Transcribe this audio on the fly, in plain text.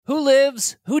Who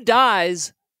lives? Who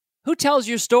dies? Who tells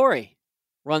your story?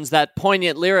 Runs that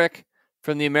poignant lyric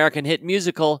from the American hit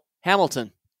musical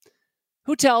Hamilton.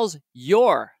 Who tells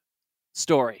your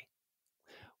story?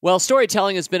 Well,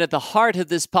 storytelling has been at the heart of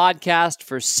this podcast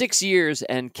for 6 years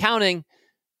and counting,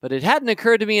 but it hadn't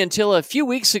occurred to me until a few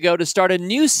weeks ago to start a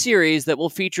new series that will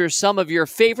feature some of your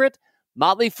favorite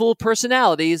Motley Fool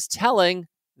personalities telling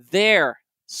their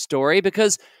story,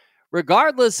 because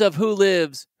regardless of who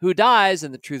lives, who dies,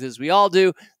 and the truth is we all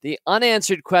do, the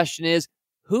unanswered question is,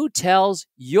 who tells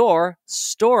your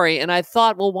story? And I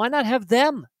thought, well, why not have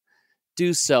them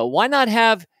do so? Why not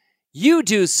have you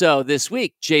do so this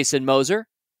week, Jason Moser,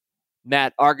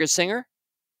 Matt Argersinger?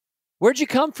 Where'd you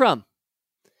come from?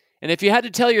 And if you had to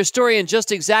tell your story in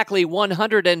just exactly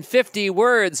 150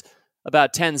 words,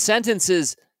 about 10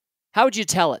 sentences, how would you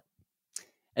tell it?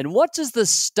 And what does the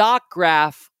stock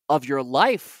graph of your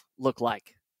life look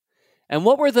like? And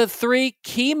what were the 3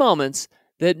 key moments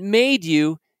that made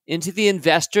you into the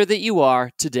investor that you are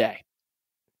today?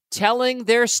 Telling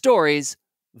Their Stories,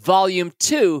 Volume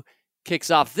 2,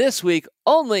 kicks off this week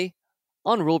only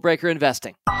on Rule Breaker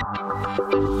Investing.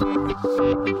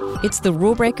 It's the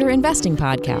Rule Breaker Investing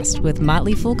Podcast with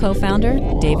Motley Fool co-founder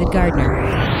David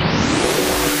Gardner.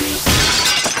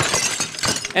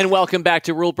 And welcome back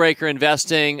to Rule Breaker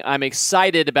Investing. I'm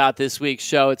excited about this week's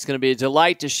show. It's going to be a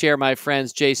delight to share my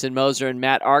friends Jason Moser and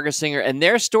Matt Argersinger and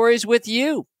their stories with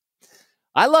you.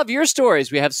 I love your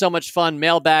stories. We have so much fun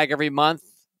mailbag every month,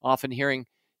 often hearing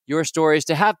your stories.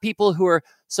 To have people who are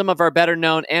some of our better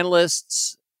known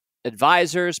analysts,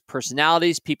 advisors,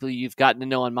 personalities, people you've gotten to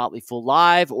know on Motley Fool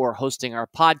Live or hosting our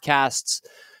podcasts,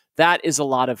 that is a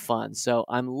lot of fun. So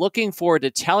I'm looking forward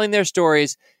to telling their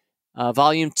stories.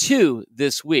 Volume 2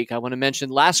 this week. I want to mention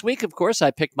last week, of course, I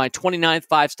picked my 29th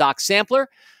 5-stock sampler,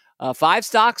 5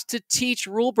 stocks to teach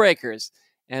rule breakers.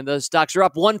 And those stocks are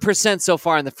up 1% so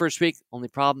far in the first week. Only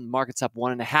problem, the market's up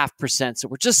 1.5%. So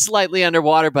we're just slightly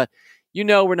underwater, but you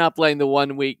know we're not playing the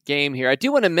 1-week game here. I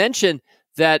do want to mention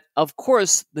that, of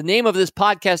course, the name of this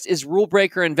podcast is Rule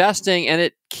Breaker Investing, and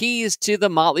it keys to the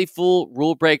Motley Fool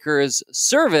Rule Breakers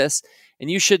service. And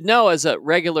you should know, as a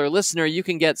regular listener, you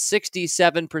can get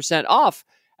 67% off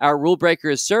our Rule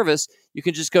Breakers service. You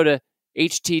can just go to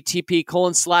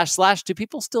http:// do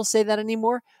people still say that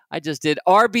anymore? I just did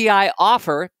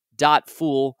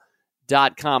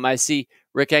rbioffer.fool.com. I see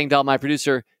Rick Engdahl, my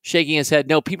producer, shaking his head.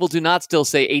 No, people do not still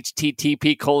say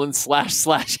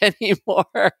http://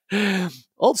 anymore.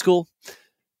 Old school.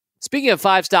 Speaking of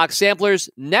 5-stock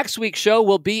samplers, next week's show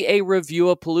will be a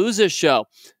Review-a-Palooza show.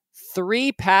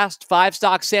 3 past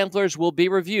 5-stock samplers will be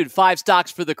reviewed. 5 stocks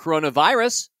for the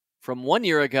coronavirus from 1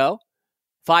 year ago,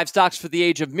 5 stocks for the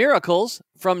Age of Miracles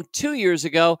from 2 years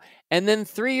ago, and then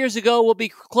 3 years ago, we'll be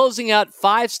closing out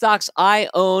 5 stocks I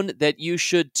own that you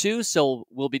should too. So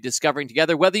we'll be discovering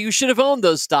together whether you should have owned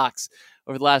those stocks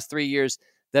over the last 3 years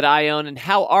that I own, and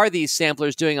how are these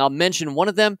samplers doing. I'll mention one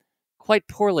of them quite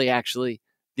poorly, actually.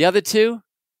 The other 2,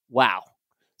 wow.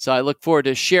 So I look forward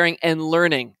to sharing and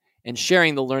learning and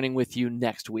sharing the learning with you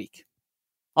next week.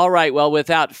 All right, well,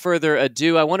 without further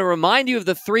ado, I want to remind you of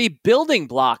the 3 building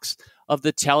blocks of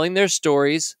the Telling Their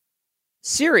Stories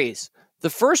series. The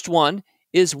first one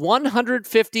is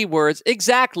 150 words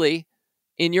exactly,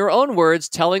 in your own words,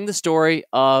 telling the story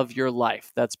of your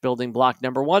life. That's building block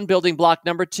number 1. Building block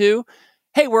number 2,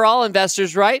 hey, we're all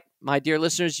investors, right? My dear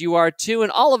listeners, you are too,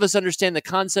 and all of us understand the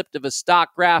concept of a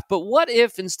stock graph. But what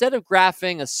if instead of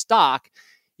graphing a stock,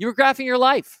 you were graphing your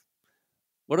life?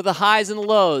 What are the highs and the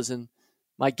lows? And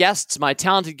my guests, my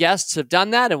talented guests, have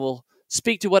done that and will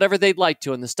speak to whatever they'd like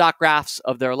to in the stock graphs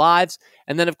of their lives.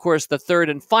 And then, of course, the third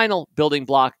and final building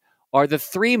block are the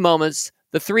 3 moments,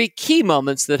 the 3 key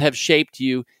moments that have shaped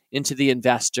you into the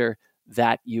investor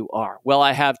that you are. Well,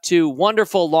 I have 2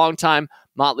 wonderful longtime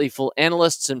Motley Fool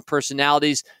analysts and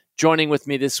personalities joining with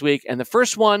me this week. And the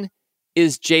first one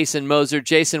is Jason Moser.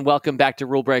 Jason, welcome back to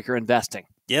Rule Breaker Investing.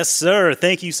 Yes, sir.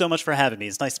 Thank you so much for having me.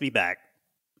 It's nice to be back.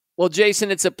 Well,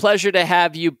 Jason, it's a pleasure to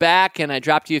have you back. And I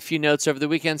dropped you a few notes over the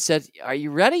weekend, said, are you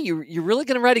ready? You're really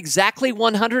going to write exactly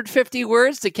 150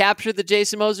 words to capture the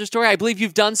Jason Moser story? I believe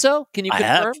you've done so. Can you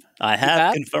confirm? I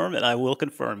have confirmed it. I will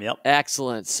confirm. Yep.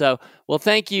 Excellent. So, well,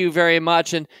 thank you very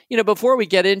much. And, before we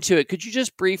get into it, could you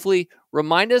just briefly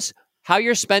remind us how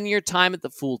you're spending your time at the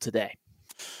Fool today?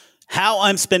 How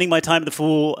I'm spending my time at the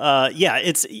Fool,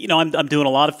 it's I'm doing a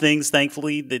lot of things.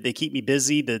 Thankfully, they keep me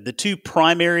busy. The 2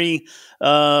 primary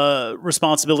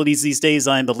responsibilities these days: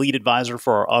 I'm the lead advisor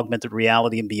for our augmented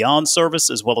reality and beyond service,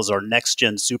 as well as our next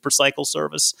gen supercycle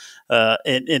service.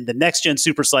 And the next gen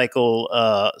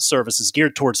supercycle service is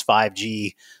geared towards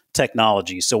 5G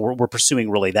technology. So we're pursuing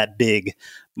really that big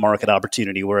market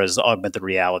opportunity, whereas augmented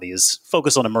reality is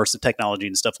focused on immersive technology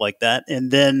and stuff like that.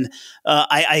 And then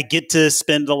I get to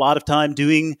spend a lot of time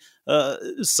doing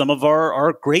some of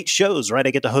our great shows, right?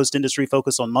 I get to host Industry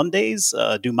Focus on Mondays,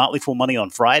 do Motley Fool Money on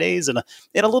Fridays, and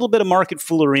a little bit of market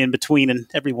foolery in between, and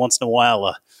every once in a while,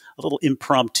 a little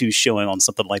impromptu showing on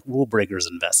something like Rule Breakers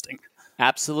Investing.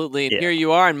 Absolutely. And here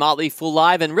you are in Motley Fool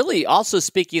Live, and really also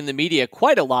speaking in the media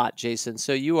quite a lot, Jason.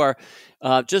 So you are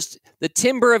just the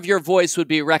timbre of your voice would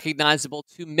be recognizable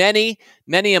to many,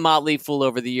 many a Motley Fool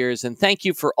over the years. And thank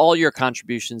you for all your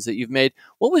contributions that you've made.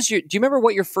 Do you remember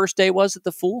what your first day was at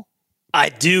the Fool? I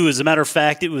do. As a matter of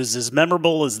fact, it was as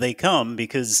memorable as they come,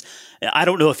 because I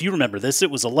don't know if you remember this. It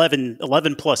was 11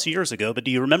 plus years ago. But do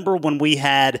you remember when we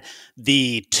had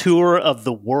the tour of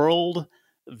the world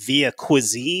via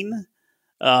cuisine?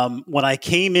 When I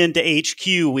came into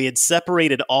HQ, we had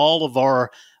separated all of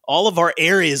our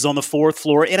areas on the fourth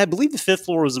floor, and I believe the fifth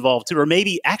floor was involved too, or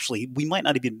maybe actually we might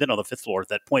not have even been on the fifth floor at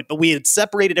that point. But we had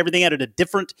separated everything out into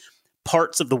different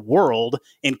parts of the world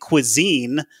and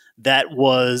cuisine that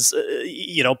was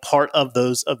part of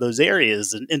those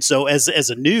areas, and so as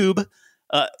a noob.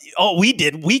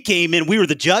 We came in, we were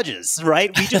the judges,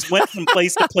 right? We just went from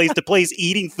place to place to place,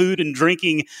 eating food and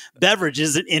drinking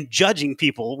beverages and judging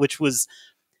people, which was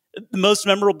the most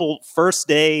memorable first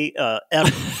day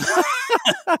ever.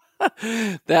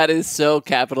 That is so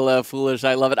capital F foolish.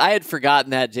 I love it. I had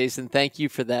forgotten that, Jason. Thank you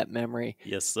for that memory.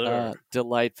 Yes, sir.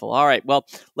 Delightful. All right. Well,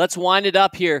 let's wind it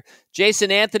up here.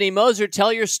 Jason Anthony Moser,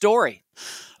 tell your story.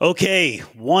 Okay.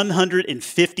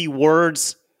 150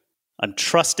 words. I'm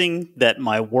trusting that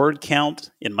my word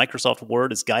count in Microsoft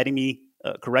Word is guiding me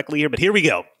correctly here, but here we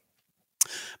go.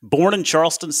 Born in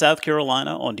Charleston, South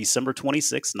Carolina on December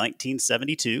 26,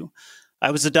 1972,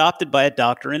 I was adopted by a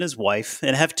doctor and his wife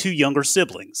and have two younger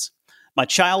siblings. My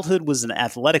childhood was an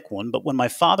athletic one, but when my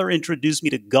father introduced me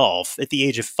to golf at the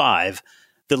age of 5,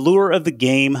 the lure of the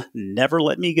game never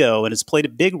let me go and has played a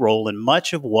big role in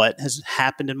much of what has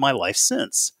happened in my life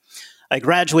since. I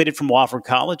graduated from Wofford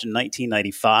College in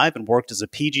 1995 and worked as a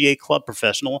PGA club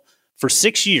professional for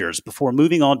 6 years before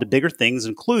moving on to bigger things,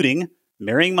 including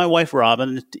marrying my wife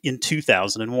Robin in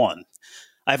 2001.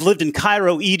 I've lived in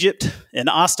Cairo, Egypt, and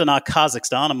Astana,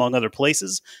 Kazakhstan, among other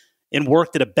places, and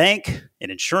worked at a bank,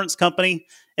 an insurance company,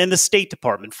 and the State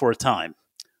Department for a time.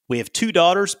 We have 2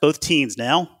 daughters, both teens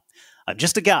now. I'm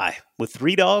just a guy with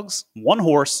 3 dogs, 1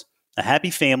 horse, a happy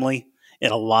family,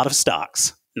 and a lot of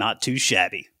stocks. Not too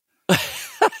shabby.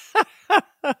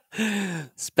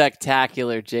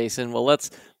 Spectacular, Jason. Well,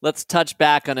 let's touch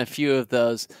back on a few of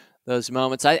those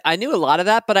moments. I knew a lot of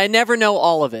that, but I never know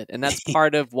all of it, and that's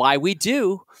part of why we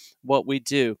do what we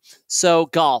do. So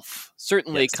golf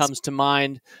certainly comes to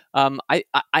mind. I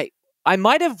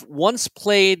might have once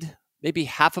played maybe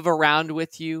half of a round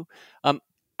with you.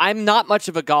 I'm not much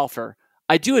of a golfer.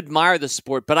 I do admire the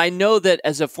sport, but I know that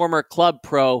as a former club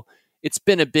pro, it's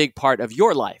been a big part of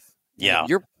your life. Yeah.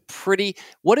 You're pretty.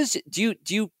 What is it? Do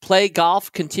you play golf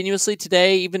continuously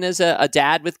today, even as a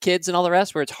dad with kids and all the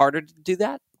rest, where it's harder to do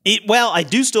that? Well, I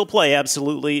do still play.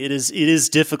 Absolutely, it is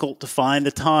difficult to find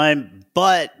the time.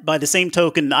 But by the same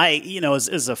token,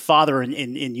 as a father, and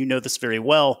you know this very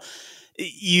well,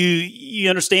 you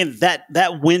understand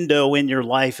that window in your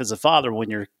life as a father when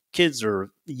your kids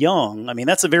are young. I mean,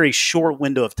 that's a very short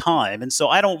window of time, and so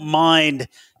I don't mind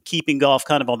keeping golf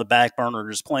kind of on the back burner,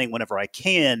 just playing whenever I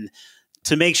can,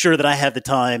 to make sure that I have the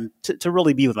time to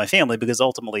really be with my family, because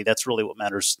ultimately that's really what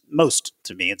matters most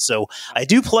to me. And so I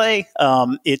do play.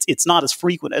 It's not as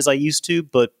frequent as I used to,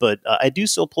 but I do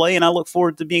still play, and I look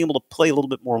forward to being able to play a little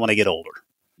bit more when I get older.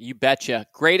 You betcha.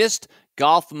 Greatest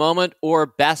golf moment or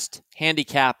best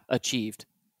handicap achieved?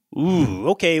 Ooh,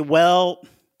 okay. Well,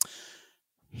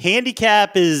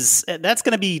 handicap that's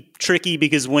going to be tricky,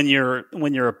 because when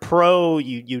you're a pro,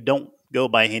 you don't go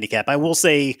by handicap. I will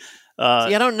say. See,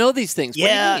 I don't know these things.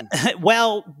 Yeah, what do you mean?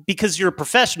 Well, because you're a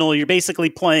professional, you're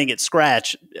basically playing at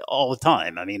scratch all the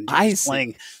time. I mean, you're just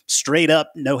playing straight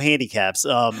up, no handicaps.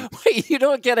 Wait, you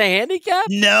don't get a handicap?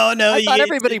 No. I thought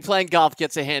everybody playing golf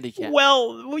gets a handicap.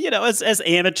 Well, as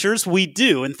amateurs, we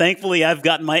do, and thankfully, I've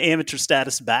gotten my amateur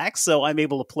status back, so I'm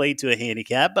able to play to a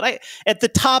handicap. But at the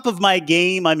top of my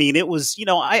game, I mean, it was,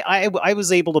 I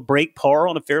was able to break par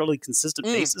on a fairly consistent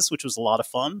basis, which was a lot of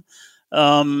fun.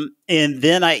 And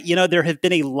then there have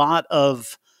been a lot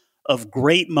of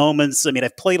great moments. I mean,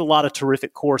 I've played a lot of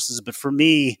terrific courses, but for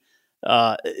me, one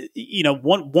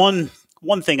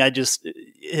thing I just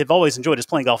have always enjoyed is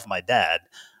playing golf with my dad.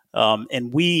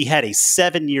 And we had a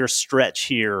 7-year stretch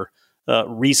here,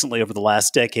 recently over the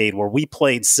last decade, where we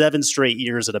played 7 straight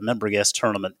years at a member guest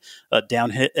tournament,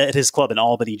 down at his club in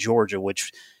Albany, Georgia,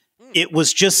 which It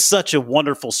was just such a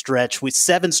wonderful stretch with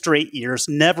 7 straight years,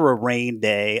 never a rain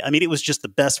day. I mean, it was just the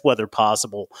best weather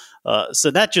possible.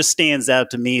 So that just stands out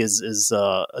to me as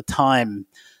a time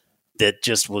that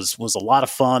just was a lot of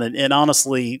fun. And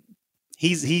honestly,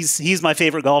 he's my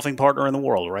favorite golfing partner in the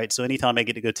world, right? So anytime I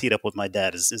get to go tee it up with my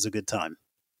dad is a good time.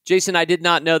 Jason, I did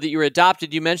not know that you were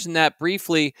adopted. You mentioned that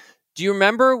briefly. Do you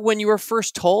remember when you were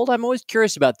first told? I'm always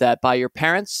curious about that, by your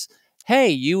parents.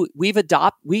 Hey, we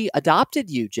adopted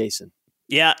you, Jason.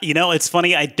 Yeah, it's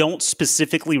funny. I don't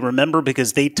specifically remember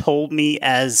because they told me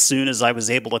as soon as I was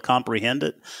able to comprehend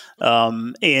it.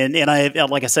 And I,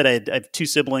 like I said, I have 2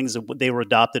 siblings. They were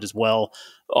adopted as well.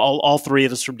 All 3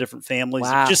 of us from different families.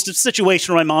 Wow. Just a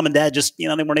situation where my mom and dad just, they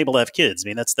weren't able to have kids. I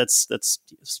mean, that's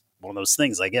one of those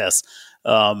things, I guess.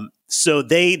 So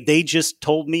they just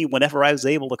told me whenever I was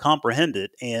able to comprehend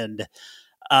it. And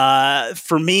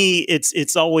for me,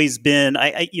 it's always been,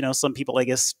 some people, I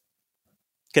guess,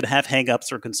 could have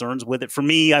hangups or concerns with it. For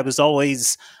me, I was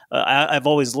always, I've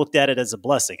always looked at it as a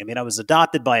blessing. I mean, I was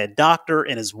adopted by a doctor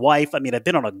and his wife. I mean, I've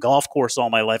been on a golf course all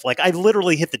my life. Like, I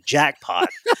literally hit the jackpot.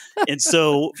 And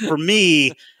so for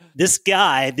me, this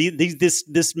guy,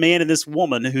 this man and this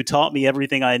woman who taught me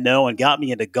everything I know and got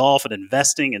me into golf and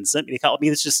investing and sent me to college. I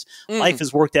mean, it's just, life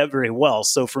has worked out very well.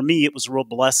 So for me, it was a real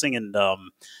blessing. And,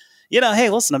 hey,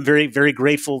 listen, I'm very, very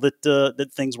grateful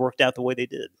that things worked out the way they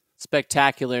did.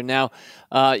 Spectacular. Now,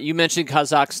 you mentioned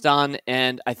Kazakhstan,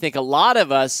 and I think a lot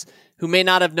of us who may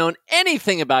not have known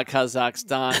anything about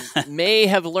Kazakhstan may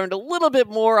have learned a little bit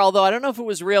more, although I don't know if it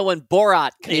was real when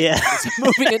Borat came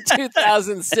moving in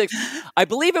 2006. I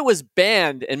believe it was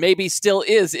banned and maybe still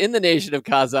is in the nation of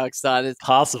Kazakhstan. It's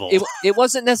possible. It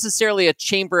wasn't necessarily a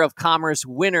Chamber of Commerce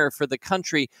winner for the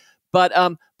country, but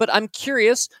I'm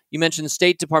curious, you mentioned the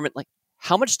State Department, like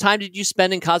how much time did you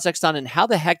spend in Kazakhstan and how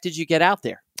the heck did you get out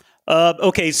there?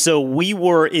 Okay, so we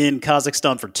were in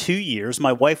Kazakhstan for 2 years.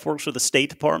 My wife works for the State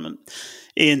Department.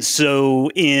 And so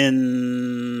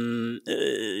in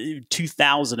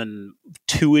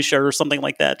 2002-ish or something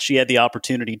like that, she had the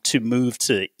opportunity to move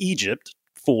to Egypt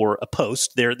for a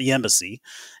post there at the embassy.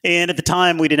 And at the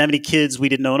time, we didn't have any kids. We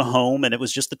didn't own a home, and it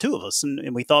was just the 2 of us.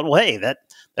 And we thought, well, hey,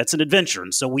 that's an adventure.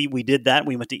 And so we did that.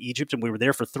 We went to Egypt, and we were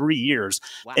there for 3 years.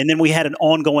 Wow. And then we had an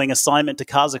ongoing assignment to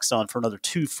Kazakhstan for another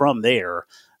 2 from there.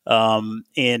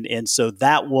 And so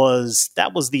that was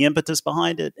the impetus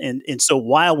behind it. And so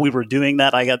while we were doing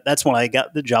that, that's when I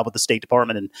got the job with the State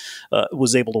Department and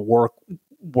was able to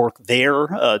work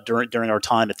there during our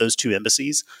time at those 2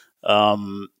 embassies.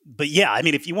 But yeah, I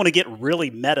mean, if you want to get really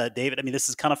meta, David, I mean, this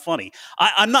is kind of funny.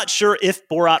 I'm not sure if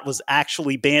Borat was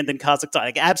actually banned in Kazakhstan.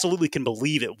 I absolutely can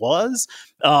believe it was.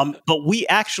 But we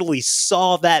actually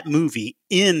saw that movie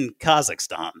in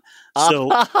Kazakhstan. So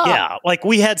yeah, like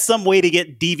we had some way to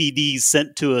get DVDs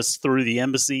sent to us through the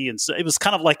embassy. And so it was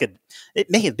kind of like it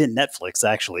may have been Netflix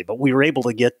actually, but we were able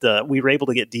to get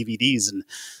DVDs. And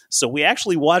so we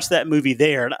actually watched that movie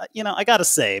there. And, I got to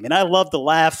say, I mean, I love to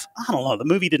laugh. I don't know. The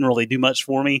movie didn't really do much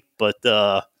for me, but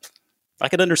I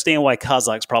could understand why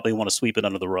Kazakhs probably want to sweep it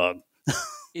under the rug.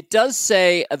 It does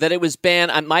say that it was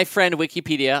banned. My friend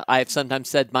Wikipedia, I've sometimes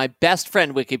said my best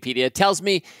friend Wikipedia, tells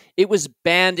me it was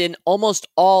banned in almost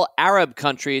all Arab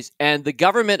countries, and the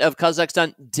government of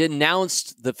Kazakhstan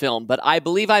denounced the film. But I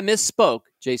believe I misspoke,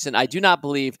 Jason. I do not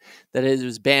believe that it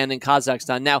was banned in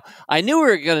Kazakhstan. Now, I knew we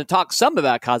were going to talk some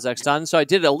about Kazakhstan, so I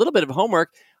did a little bit of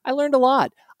homework. I learned a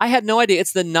lot. I had no idea.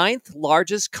 It's the 9th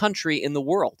largest country in the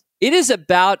world. It is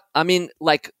about,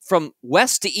 like from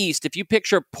west to east, if you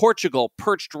picture Portugal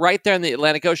perched right there in the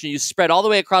Atlantic Ocean, you spread all the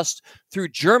way across through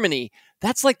Germany,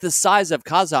 that's like the size of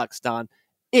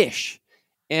Kazakhstan-ish.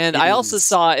 And I also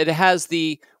saw it has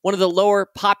one of the lower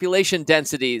population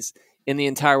densities in the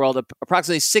entire world,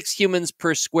 approximately 6 humans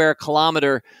per square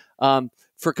kilometer.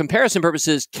 For comparison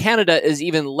purposes, Canada is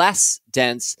even less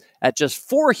dense at just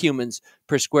 4 humans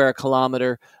per square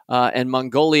kilometer, and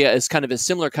Mongolia is kind of a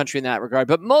similar country in that regard.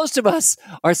 But most of us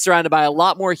are surrounded by a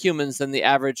lot more humans than the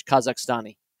average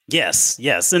Kazakhstani. Yes,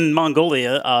 and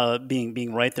Mongolia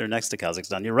being right there next to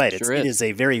Kazakhstan, you're right. It is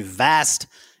a very vast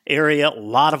area, a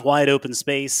lot of wide open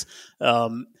space.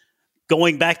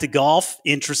 Going back to golf,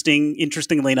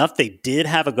 interestingly enough, they did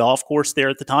have a golf course there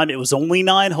at the time. It was only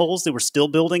 9 holes. They were still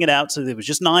building it out, so there was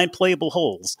just 9 playable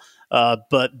holes.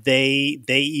 But they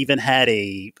even had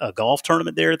a golf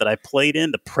tournament there that I played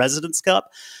in, the President's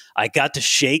Cup. I got to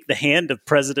shake the hand of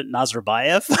President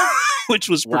Nazarbayev, which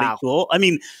was pretty cool. I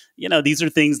mean, these are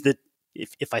things that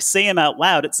if I say them out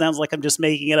loud, it sounds like I'm just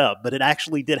making it up, but it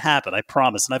actually did happen, I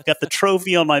promise. And I've got the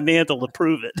trophy on my mantle to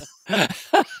prove it.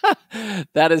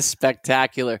 That is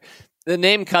spectacular. The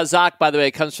name Kazakh, by the way,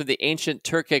 comes from the ancient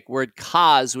Turkic word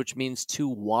kaz, which means to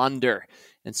wander.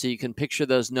 And so you can picture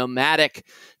those nomadic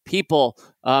people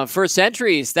for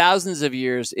centuries, thousands of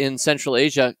years in Central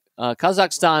Asia.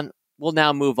 Kazakhstan will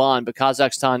now move on, but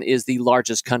Kazakhstan is the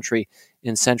largest country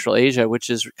in Central Asia,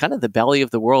 which is kind of the belly of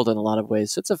the world in a lot of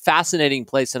ways. So it's a fascinating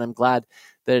place, and I'm glad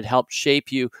that it helped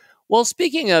shape you. Well,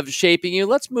 speaking of shaping you,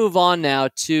 let's move on now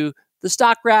to the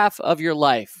stock graph of your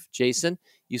life. Jason,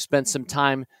 you spent some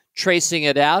time tracing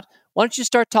it out. Why don't you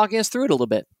start talking us through it a little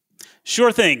bit?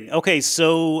 Sure thing. Okay,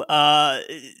 so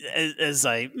as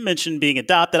I mentioned, being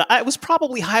adopted, I was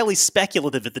probably highly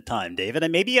speculative at the time, David.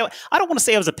 And maybe I don't want to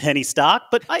say I was a penny stock,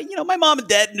 but my mom and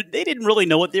dad, they didn't really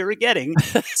know what they were getting.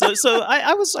 So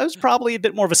I was probably a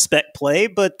bit more of a spec play,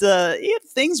 but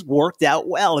things worked out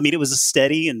well. I mean, it was a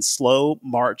steady and slow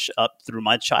march up through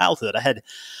my childhood. I had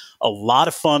a lot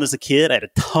of fun as a kid. I had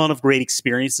a ton of great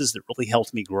experiences that really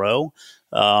helped me grow.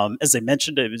 As I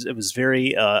mentioned, it was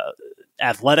very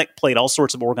athletic, played all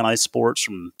sorts of organized sports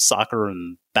from soccer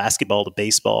and basketball to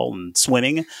baseball and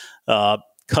swimming,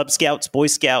 Cub Scouts, Boy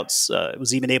Scouts,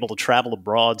 was even able to travel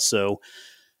abroad. So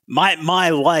my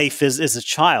life as a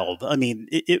child, I mean,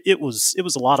 it was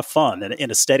a lot of fun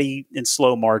and a steady and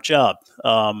slow march up.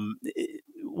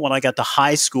 When I got to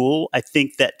high school, I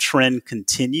think that trend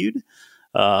continued.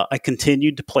 I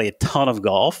continued to play a ton of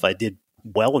golf. I did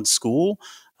well in school.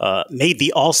 Made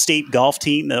the all-state golf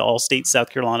team, the all-state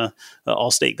South Carolina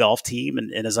all-state golf team.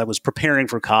 And as I was preparing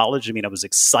for college, I mean, I was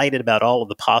excited about all of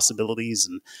the possibilities.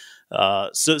 And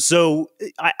so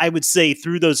I would say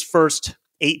through those first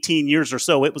 18 years or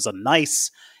so, it was a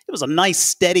nice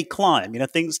steady climb.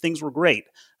 Things were great.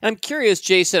 I'm curious,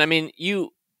 Jason, I mean, you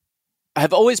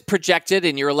have always projected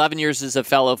in your 11 years as a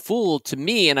fellow fool to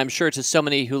me, and I'm sure to so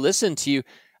many who listen to you,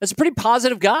 as a pretty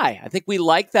positive guy. I think we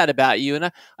like that about you.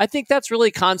 And I think that's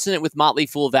really consonant with Motley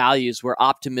Fool values, where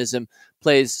optimism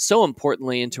plays so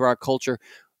importantly into our culture.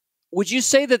 Would you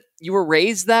say that you were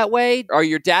raised that way? Are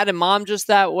your dad and mom just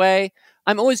that way?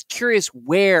 I'm always curious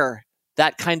where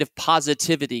that kind of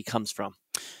positivity comes from.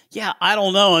 Yeah, I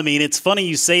don't know. I mean, it's funny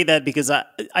you say that because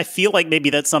I feel like maybe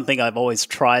that's something I've always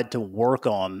tried to work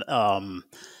on.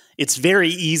 It's very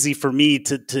easy for me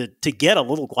to get a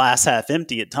little glass half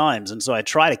empty at times, and so I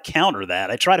try to counter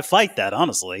that. I try to fight that,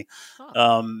 honestly.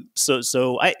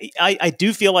 So I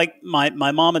do feel like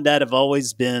my mom and dad have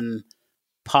always been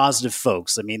positive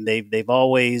folks. I mean, they've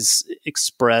always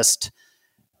expressed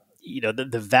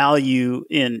the value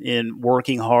in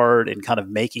working hard and kind of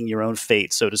making your own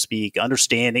fate, so to speak.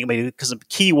 Understanding, I mean, because the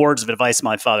key words of advice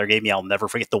my father gave me, I'll never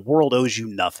forget: the world owes you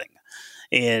nothing.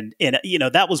 And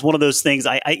that was one of those things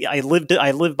I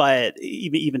live by it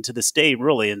even to this day,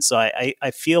 really. And so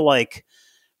I feel like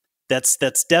that's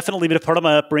definitely been a part of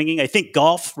my upbringing. I think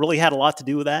golf really had a lot to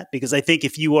do with that, because I think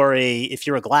if you're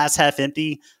a glass half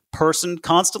empty person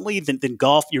constantly, then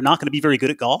golf, you're not going to be very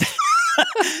good at golf.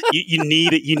 you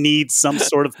need some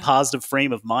sort of positive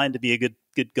frame of mind to be a good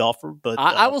golfer. But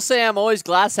I will say I'm always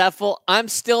glass half full. I'm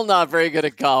still not very good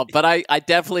at golf, but I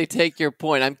definitely take your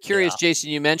point. I'm curious, yeah. Jason,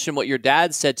 you mentioned what your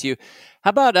dad said to you. How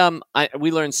about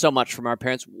we learned so much from our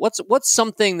parents. What's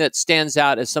something that stands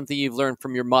out as something you've learned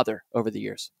from your mother over the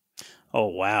years? Oh,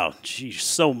 wow. Geez,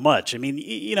 so much. I mean,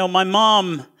 my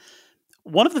mom,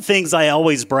 one of the things I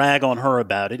always brag on her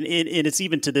about, and it's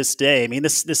even to this day, I mean,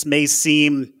 this may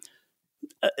seem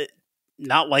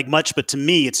not like much, but to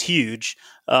me, it's huge.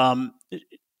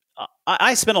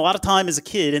 I spent a lot of time as a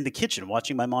kid in the kitchen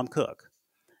watching my mom cook.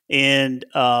 And,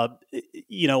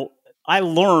 I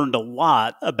learned a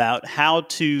lot about how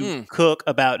to cook,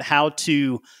 about how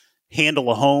to handle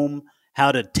a home,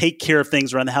 how to take care of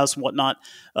things around the house and whatnot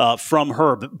from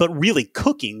her. But really,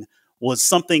 cooking was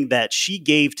something that she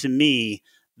gave to me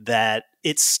that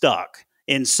it stuck.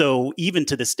 And so even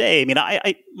to this day, I mean,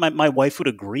 my wife would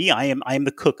agree. I am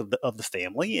the cook of the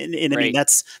family, and I mean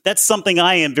that's something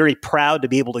I am very proud to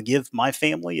be able to give my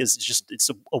family. It's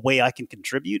a way I can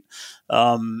contribute.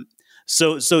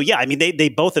 So yeah, I mean they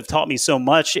both have taught me so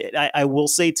much. I will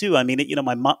say too. I mean,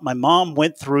 my mom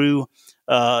went through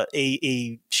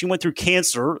she went through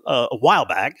cancer a while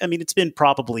back. I mean, it's been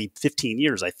probably 15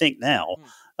 years, I think now.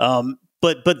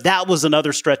 But that was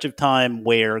another stretch of time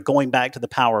where, going back to the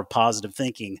power of positive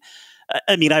thinking,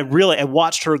 I mean, I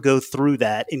watched her go through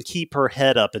that and keep her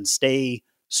head up and stay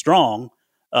strong.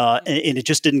 And it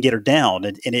just didn't get her down.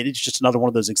 And it's just another one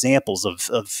of those examples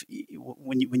of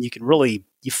when you can really,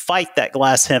 you fight that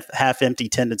glass half empty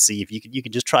tendency. If you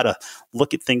can just try to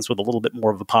look at things with a little bit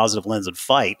more of a positive lens and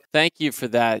fight. Thank you for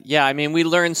that. Yeah, I mean, we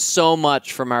learn so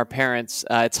much from our parents.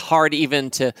 It's hard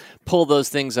even to pull those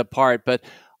things apart, but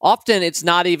often it's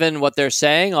not even what they're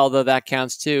saying, although that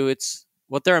counts too. It's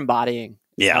what they're embodying.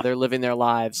 Yeah. How they're living their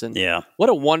lives. And Yeah. what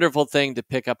a wonderful thing to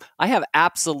pick up. I have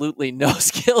absolutely no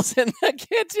skills in the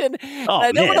kitchen. Oh,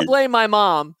 I don't want to man. blame my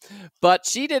mom, but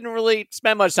she didn't really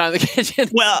spend much time in the kitchen.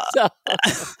 Well, So-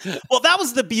 well, that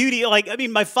was the beauty. Like, I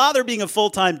mean, my father being a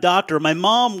full-time doctor, my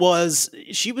mom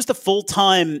she was the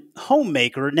full-time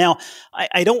homemaker. Now,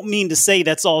 I don't mean to say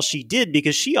that's all she did,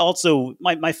 because she also,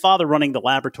 my father running the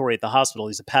laboratory at the hospital,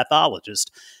 he's a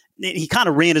pathologist. He kind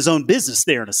of ran his own business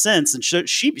there in a sense, and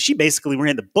she basically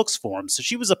ran the books for him. So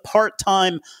she was a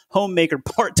part-time homemaker,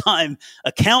 part-time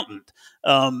accountant.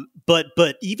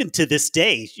 But even to this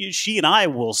day, she and I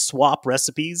will swap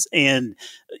recipes. And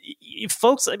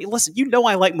folks, I mean, listen,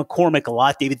 I like McCormick a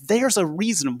lot, David. There's a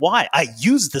reason why I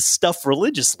use this stuff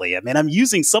religiously. I mean, I'm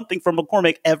using something from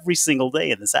McCormick every single day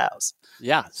in this house.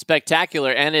 Yeah,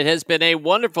 spectacular. And it has been a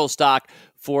wonderful stock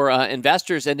for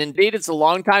investors. And indeed, it's a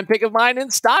longtime pick of mine in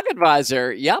Stock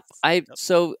Advisor. Yep.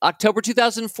 So October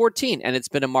 2014, and it's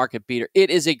been a market beater.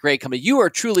 It is a great company. You are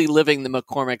truly living the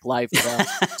McCormick life.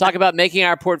 Talk about making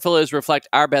our portfolios reflect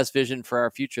our best vision for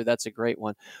our future. That's a great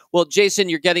one. Well, Jason,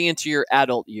 you're getting into your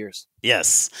adult years.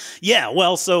 Yes. Yeah.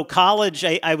 Well, so college,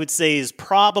 I would say, is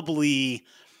probably...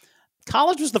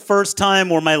 College was the first time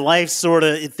where my life I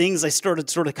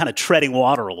started kind of treading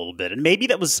water a little bit. And maybe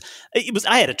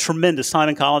I had a tremendous time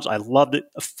in college. I loved it.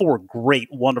 4 great,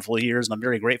 wonderful years. And I'm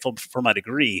very grateful for my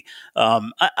degree.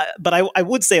 But I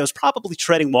would say I was probably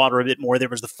treading water a bit more. There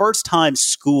was the first time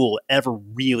school ever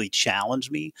really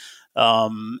challenged me.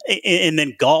 And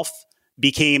then golf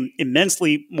became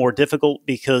immensely more difficult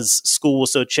because school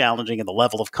was so challenging and the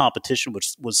level of competition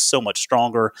was so much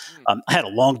stronger. I had a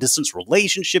long distance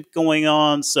relationship going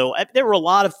on. So there were a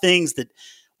lot of things that,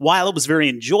 while it was very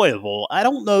enjoyable, I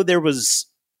don't know there was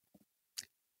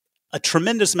a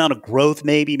tremendous amount of growth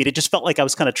maybe. I mean, it just felt like I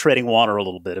was kind of treading water a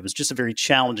little bit. It was just a very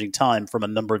challenging time from a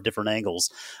number of different angles.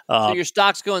 So your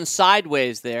stock's going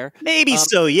sideways there. Maybe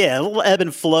so, yeah. A little ebb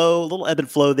and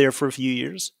flow there for a few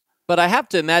years. But I have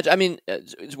to imagine, I mean,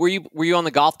 were you on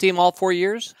the golf team all 4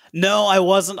 years? No, I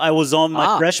wasn't. I was on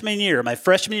my freshman year. My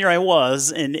freshman year I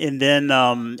was, and then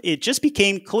it just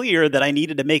became clear that I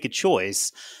needed to make a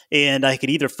choice, and I could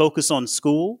either focus on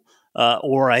school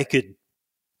or I could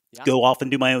go off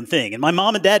and do my own thing. And my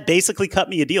mom and dad basically cut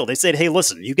me a deal. They said, "Hey,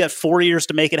 listen, you got 4 years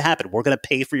to make it happen. We're going to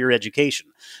pay for your education.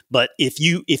 But if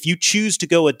you choose to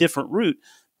go a different route,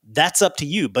 that's up to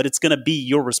you, but it's going to be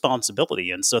your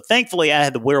responsibility." And so thankfully I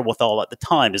had the wherewithal at the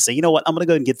time to say, you know what, I'm going to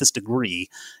go and get this degree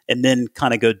and then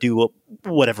kind of go do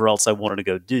whatever else I wanted to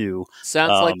go do.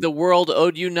 Sounds like the world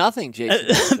owed you nothing,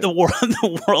 Jason.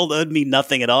 The world owed me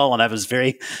nothing at all. And I was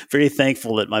very, very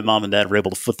thankful that my mom and dad were able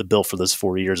to foot the bill for those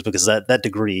 4 years, because that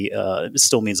degree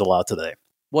still means a lot today.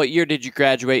 What year did you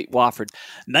graduate Wofford?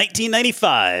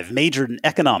 1995, majored in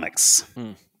economics.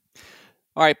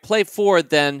 All right, play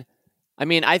forward then. I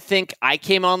mean, I think I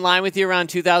came online with you around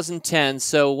 2010.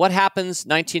 So what happens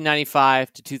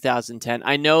 1995 to 2010?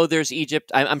 I know there's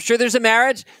Egypt. I'm sure there's a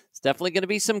marriage. It's definitely going to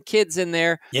be some kids in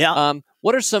there. Yeah.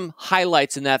 What are some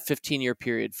highlights in that 15-year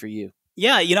period for you?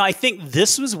 Yeah, I think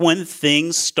this was when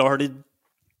things started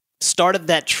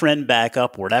that trend back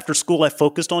upward. After school, I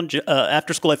focused on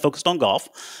golf,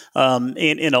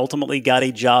 and ultimately got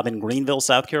a job in Greenville,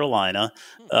 South Carolina.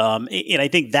 And I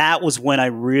think that was when I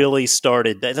really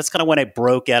started. That's kind of when I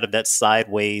broke out of that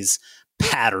sideways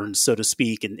pattern, so to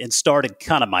speak, and started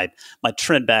kind of my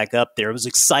trend back up there. It was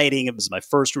exciting. It was my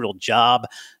first real job.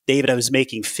 David, I was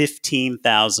making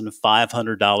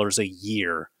 $15,500 a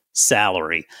year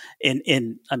salary.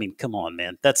 And I mean, come on,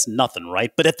 man, that's nothing,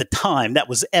 right? But at the time, that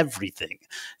was everything.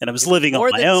 And I was living on my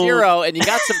own. More than zero, and you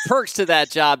got some perks to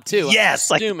that job, too.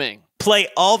 Yes. I'm assuming. Play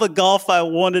all the golf I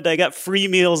wanted. I got free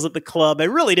meals at the club. I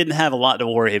really didn't have a lot to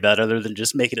worry about other than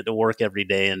just making it to work every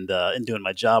day and doing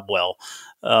my job well.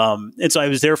 And so I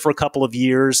was there for a couple of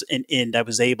years, and I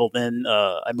was able then,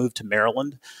 I moved to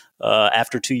Maryland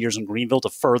after 2 years in Greenville to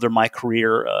further my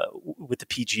career with the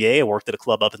PGA. I worked at a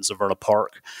club up in Severna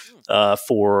Park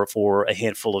for a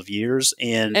handful of years.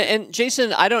 And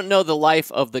Jason, I don't know the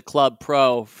life of the club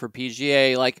pro for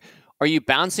PGA. Like, are you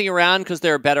bouncing around because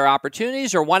there are better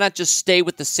opportunities, or why not just stay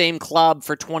with the same club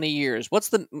for 20 years? What's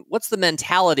the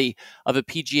mentality of a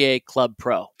PGA club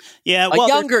pro? Yeah, a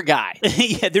younger guy.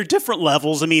 Yeah, they're different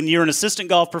levels. I mean, you're an assistant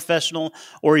golf professional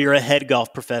or you're a head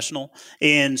golf professional,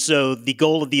 and so the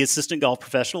goal of the assistant golf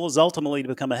professional is ultimately to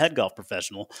become a head golf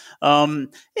professional.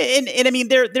 And I mean,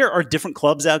 there are different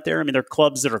clubs out there. I mean, there are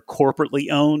clubs that are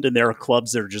corporately owned, and there are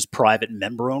clubs that are just private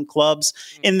member-owned clubs.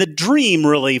 And the dream,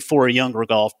 really, for a younger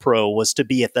golf pro deal was to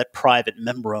be at that private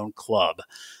member-owned club.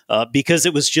 Because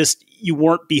it was just, you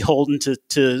weren't beholden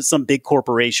to some big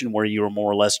corporation where you were more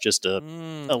or less just a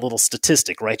little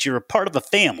statistic, right? You're a part of a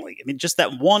family. I mean, just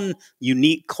that one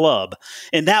unique club.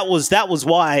 And that was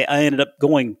why I ended up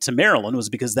going to Maryland, was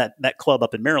because that club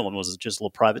up in Maryland was just a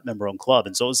little private member-owned club.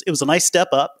 And so it was a nice step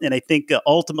up. And I think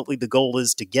ultimately the goal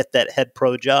is to get that head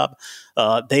pro job.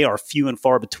 They are few and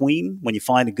far between. When you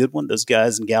find a good one, those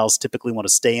guys and gals typically want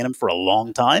to stay in them for a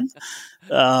long time.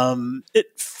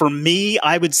 For me,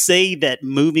 I would say that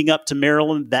moving up to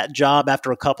Maryland, that job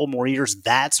after a couple more years,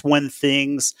 that's when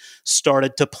things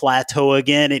started to plateau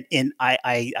again. And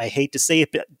I hate to say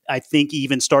it, but I think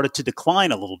even started to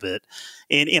decline a little bit.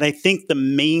 And I think the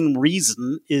main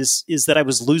reason is that I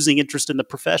was losing interest in the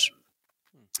profession.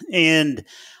 And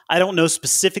I don't know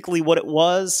specifically what it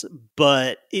was,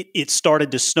 but it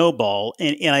started to snowball.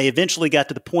 And I eventually got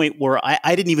to the point where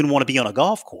I didn't even want to be on a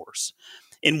golf course.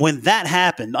 And when that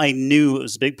happened, I knew it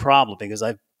was a big problem because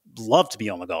I love to be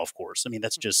on the golf course. I mean,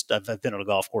 that's just, I've been on a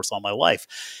golf course all my life.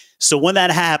 So when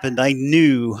that happened, I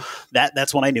knew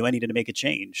that's when I knew I needed to make a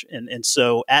change. And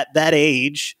so at that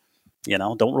age,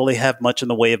 don't really have much in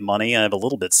the way of money. I have a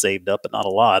little bit saved up, but not a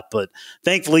lot. But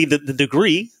thankfully, the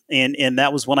degree, and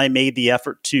that was when I made the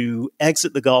effort to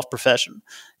exit the golf profession.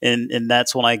 And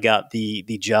that's when I got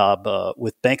the job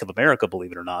with Bank of America,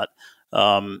 believe it or not.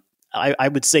 I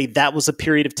would say that was a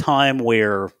period of time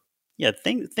where,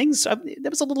 things there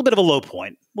was a little bit of a low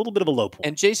point.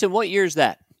 And Jason, what year is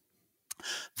that?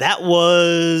 That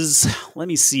was, let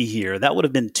me see here. That would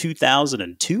have been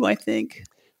 2002, I think.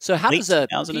 So how does a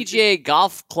PGA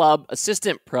golf club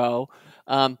assistant pro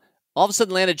all of a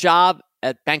sudden land a job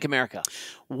at Bank America?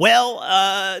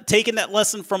 Well, taking that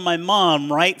lesson from my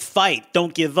mom, right? Fight,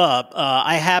 don't give up.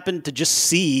 I happened to just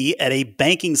see at a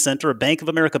banking center, a Bank of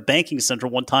America banking center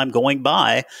one time going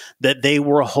by, that they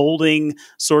were holding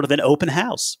sort of an open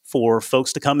house for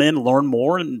folks to come in, learn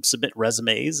more, and submit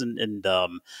resumes. And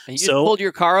you just pulled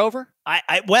your car over?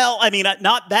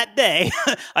 Not that day.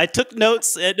 I took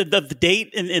notes of the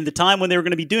date and the time when they were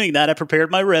going to be doing that. I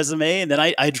prepared my resume, and then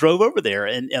I drove over there,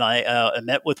 and I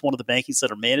met with one of the banking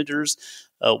center managers,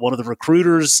 one of the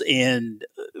recruiters, and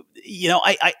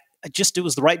it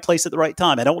was the right place at the right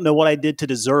time. I don't know what I did to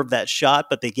deserve that shot,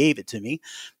 but they gave it to me.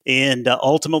 And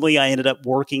ultimately, I ended up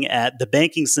working at the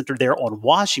banking center there on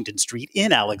Washington Street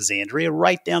in Alexandria,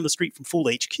 right down the street from Fool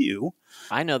HQ.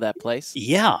 I know that place.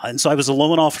 Yeah. And so I was a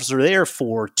loan officer there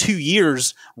for 2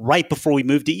 years right before we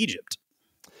moved to Egypt.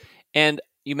 And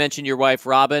you mentioned your wife,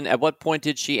 Robin. At what point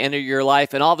did she enter your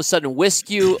life and all of a sudden whisk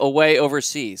you away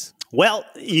overseas? Well,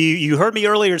 you heard me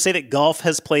earlier say that golf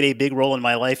has played a big role in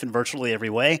my life in virtually every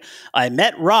way. I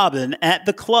met Robin at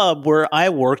the club where I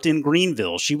worked in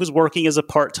Greenville. She was working as a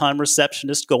part-time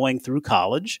receptionist going through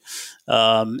college,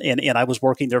 and I was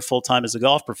working there full-time as a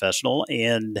golf professional.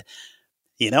 And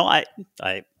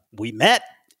we met.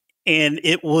 And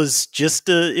it was just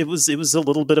it was a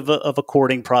little bit of a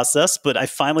courting process, but I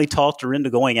finally talked her into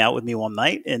going out with me one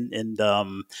night, and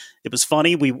it was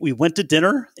funny. We went to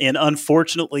dinner, and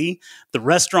unfortunately, the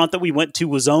restaurant that we went to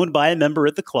was owned by a member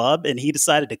at the club, and he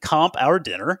decided to comp our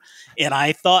dinner. And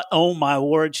I thought, oh my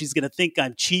word, she's going to think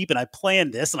I'm cheap, and I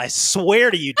planned this. And I swear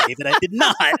to you, David, I did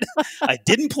not. I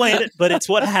didn't plan it, but it's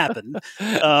what happened.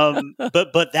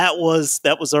 But that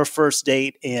was our first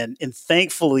date, and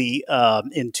thankfully,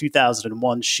 in 2001,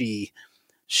 she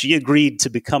agreed to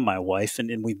become my wife,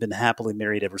 and we've been happily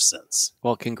married ever since.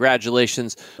 Well,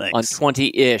 congratulations. Thanks. On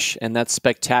 20-ish, and that's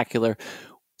spectacular.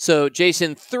 So,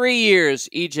 Jason, 3 years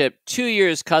Egypt, 2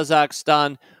 years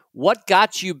Kazakhstan. What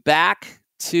got you back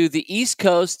to the East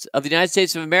Coast of the United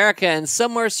States of America, and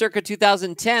somewhere circa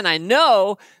 2010, I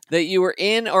know that you were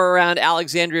in or around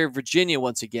Alexandria, Virginia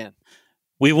once again.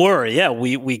 We were, yeah.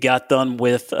 We got done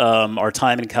with our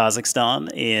time in Kazakhstan,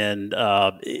 and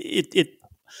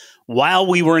while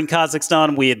we were in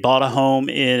Kazakhstan, we had bought a home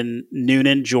in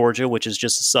Noonan, Georgia, which is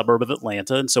just a suburb of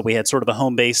Atlanta, and so we had sort of a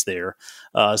home base there.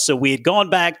 So we had gone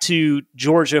back to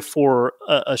Georgia for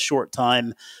a short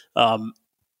time.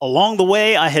 Along the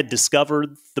way, I had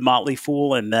discovered the Motley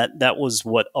Fool, and that was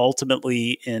what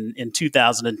ultimately in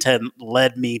 2010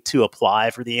 led me to apply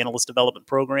for the analyst development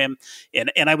program.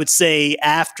 And I would say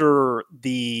after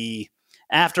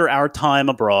our time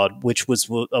abroad, which was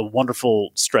a wonderful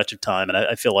stretch of time, and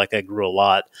I feel like I grew a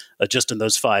lot just in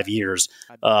those 5 years.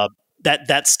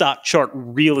 That stock chart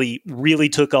really, really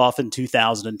took off in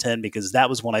 2010 because that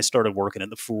was when I started working at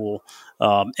the Fool,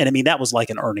 and I mean that was like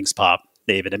an earnings pop.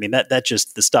 David. I mean, that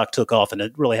just, the stock took off and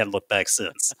it really hadn't looked back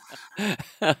since.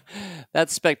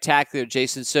 That's spectacular,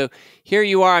 Jason. So here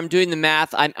you are. I'm doing the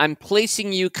math. I'm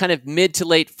placing you kind of mid to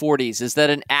late 40s. Is that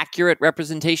an accurate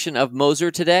representation of Moser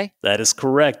today? That is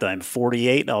correct. I'm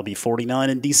 48. I'll be 49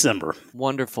 in December.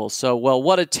 Wonderful. So, well,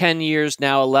 what a 10 years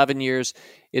now, 11 years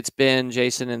it's been,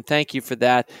 Jason, and thank you for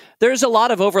that. There's a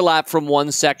lot of overlap from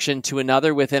one section to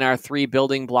another within our 3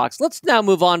 building blocks. Let's now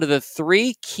move on to the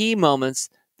 3 key moments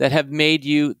that have made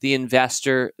you the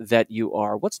investor that you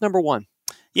are. What's number 1?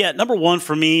 Yeah, number 1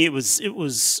 for me, it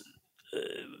was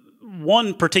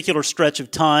one particular stretch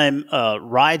of time,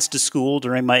 rides to school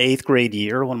during my 8th grade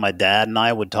year when my dad and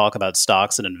I would talk about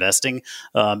stocks and investing.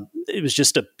 It was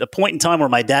just a point in time where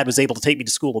my dad was able to take me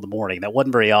to school in the morning. That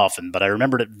wasn't very often, but I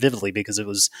remembered it vividly because it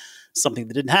was something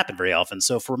that didn't happen very often.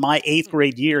 So for my 8th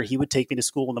grade year, he would take me to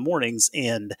school in the mornings,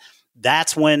 and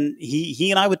that's when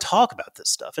he and I would talk about this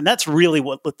stuff. And that's really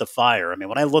what lit the fire. I mean,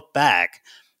 when I look back,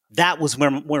 that was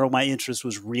where my interest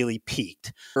was really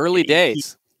peaked. Early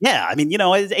days. Yeah, I mean,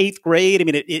 8th grade, I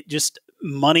mean, it just,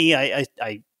 money, I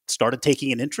started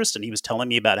taking an interest, and he was telling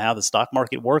me about how the stock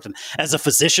market worked. And as a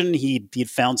physician, he'd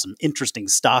found some interesting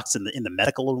stocks in the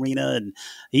medical arena, and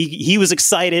he was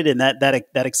excited, and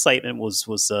that excitement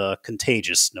was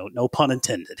contagious. No pun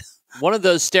intended. One of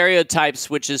those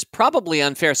stereotypes, which is probably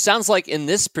unfair, sounds like in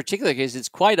this particular case, it's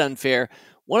quite unfair.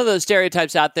 One of those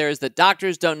stereotypes out there is that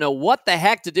doctors don't know what the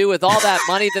heck to do with all that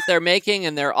money that they're making,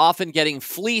 and they're often getting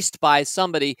fleeced by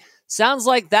somebody. Sounds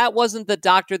like that wasn't the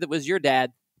doctor that was your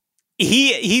dad.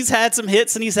 He's had some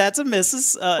hits and he's had some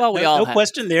misses. Well, we all no have.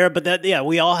 question there, but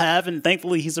we all have, and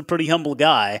thankfully he's a pretty humble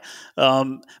guy.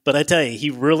 But I tell you, he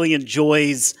really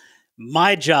enjoys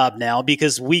my job now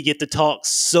because we get to talk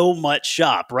so much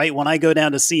shop, right? When I go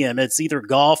down to see him, it's either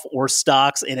golf or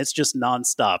stocks, and it's just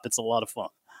nonstop. It's a lot of fun.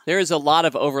 There is a lot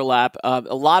of overlap. A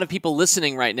lot of people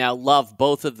listening right now love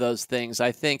both of those things.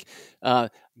 I think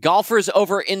golfers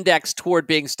over-index toward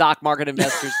being stock market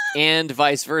investors and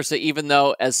vice versa, even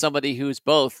though as somebody who's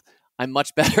both, I'm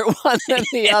much better one than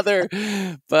the other.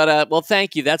 But, well,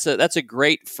 thank you. That's a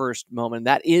great first moment.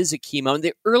 That is a key moment.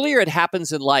 The earlier it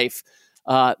happens in life,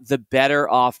 the better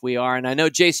off we are. And I know,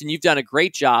 Jason, you've done a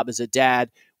great job as a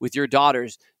dad with your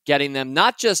daughters, getting them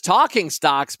not just talking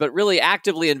stocks, but really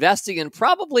actively investing, and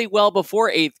probably well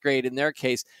before 8th grade in their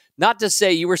case. Not to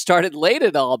say you were started late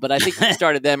at all, but I think you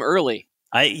started them early.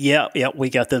 Yeah, we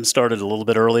got them started a little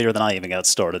bit earlier than I even got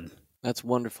started. That's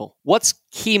wonderful. What's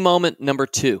key moment number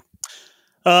 2?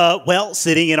 Well,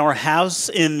 sitting in our house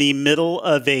in the middle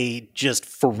of a just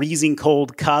freezing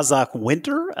cold Kazakh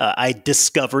winter, I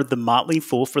discovered the Motley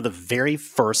Fool for the very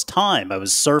first time. I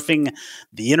was surfing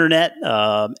the internet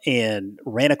and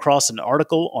ran across an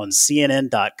article on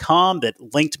CNN.com that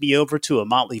linked me over to a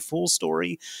Motley Fool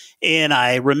story. And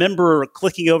I remember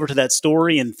clicking over to that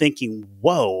story and thinking,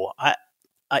 whoa, I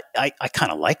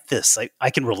kind of like this. I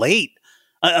can relate.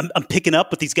 I'm picking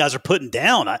up what these guys are putting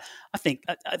down. I think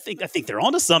they're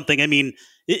onto something. I mean,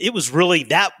 it was really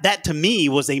that to me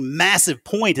was a massive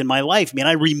point in my life. I mean,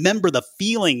 I remember the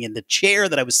feeling in the chair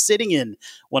that I was sitting in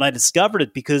when I discovered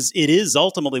it, because it is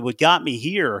ultimately what got me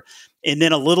here. And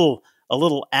then a little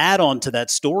add-on to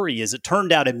that story is it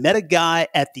turned out I met a guy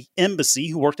at the embassy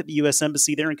who worked at the U.S.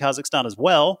 Embassy there in Kazakhstan as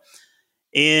well.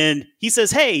 And he says,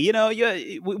 hey,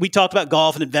 we talked about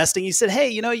golf and investing. He said, hey,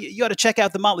 you ought to check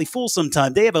out the Motley Fool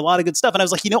sometime. They have a lot of good stuff. And I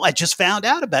was like, I just found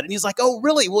out about it. And he's like, oh,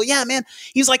 really? Well, yeah, man.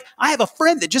 He's like, I have a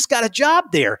friend that just got a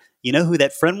job there. You know who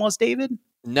that friend was, David?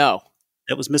 No.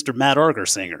 That was Mr. Matt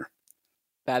Argersinger.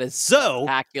 That is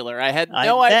spectacular. I had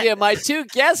no idea. idea my 2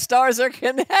 guest stars are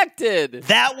connected.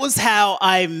 That was how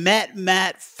I met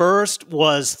Matt first,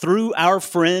 was through our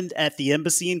friend at the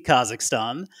embassy in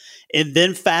Kazakhstan. And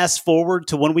then fast forward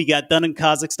to when we got done in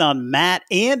Kazakhstan, Matt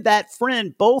and that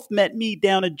friend both met me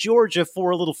down in Georgia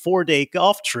for a little 4-day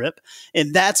golf trip.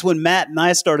 And that's when Matt and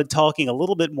I started talking a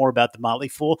little bit more about the Motley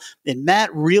Fool. And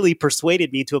Matt really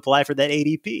persuaded me to apply for that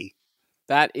ADP.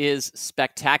 That is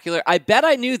spectacular. I bet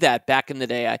I knew that back in the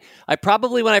day. I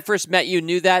probably, when I first met you,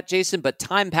 knew that, Jason, but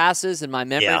time passes and my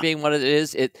memory being what it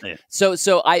is.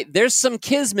 So there's some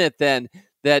kismet then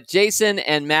that Jason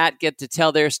and Matt get to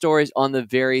tell their stories on the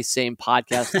very same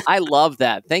podcast. I love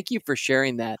that. Thank you for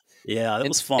sharing that. Yeah, that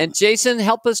was fun. And Jason,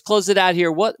 help us close it out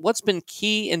here. What's been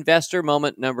key investor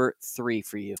moment number 3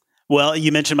 for you? Well,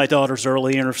 you mentioned my daughters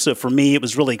earlier. So for me, it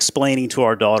was really explaining to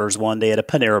our daughters one day at a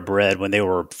Panera Bread when they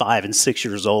were 5 and 6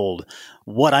 years old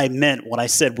what I meant when I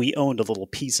said we owned a little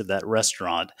piece of that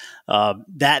restaurant.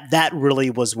 That really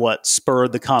was what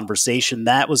spurred the conversation.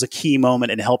 That was a key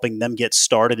moment in helping them get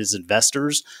started as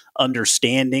investors,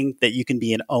 understanding that you can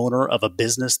be an owner of a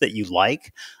business that you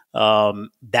like.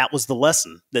 that was the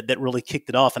lesson that really kicked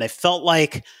it off. And I felt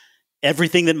like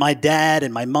everything that my dad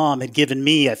and my mom had given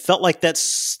me, I felt like that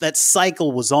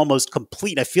cycle was almost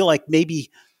complete. I feel like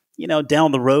maybe,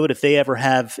 down the road, if they ever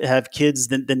have kids,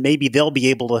 then maybe they'll be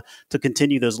able to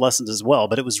continue those lessons as well.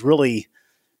 But it was really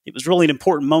an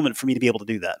important moment for me to be able to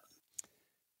do that.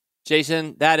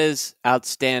 Jason, that is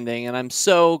outstanding. And I'm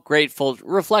so grateful,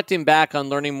 reflecting back on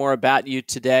learning more about you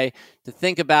today, to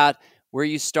think about where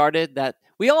you started, that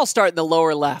we all start in the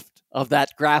lower left of that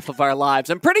graph of our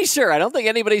lives. I'm pretty sure. I don't think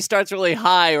anybody starts really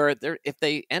high, or if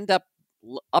they end up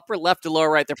upper left or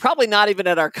lower right, they're probably not even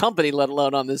at our company, let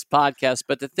alone on this podcast.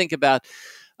 But to think about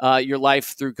your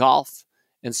life through golf,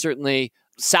 and certainly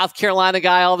South Carolina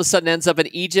guy all of a sudden ends up in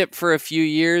Egypt for a few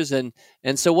years. And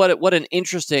so what an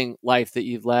interesting life that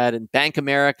you've led, and Bank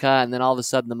America, and then all of a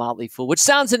sudden the Motley Fool, which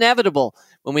sounds inevitable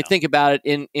when we think about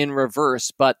it in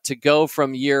reverse. But to go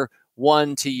from year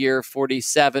 1 to year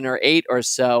 47 or 8 or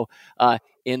so,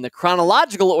 in the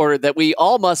chronological order that we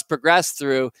all must progress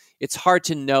through, it's hard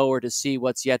to know or to see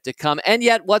what's yet to come. And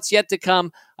yet what's yet to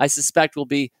come, I suspect, will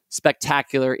be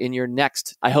spectacular in your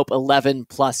next, I hope, 11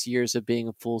 plus years of being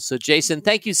a fool. So Jason,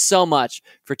 thank you so much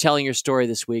for telling your story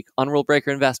this week on Rule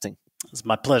Breaker Investing. It's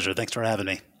my pleasure. Thanks for having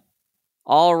me.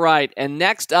 All right. And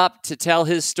next up to tell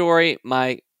his story,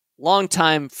 my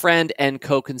longtime friend and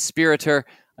co-conspirator.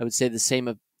 I would say the same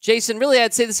of Jason. Really,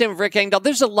 I'd say the same of Rick Engdahl.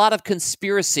 There's a lot of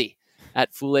conspiracy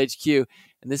at Fool HQ.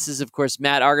 And this is, of course,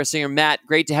 Matt Argersinger. Matt,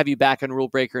 great to have you back on Rule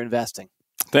Breaker Investing.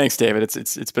 Thanks, David.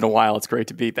 It's been a while. It's great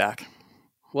to be back.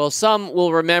 Well, some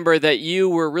will remember that you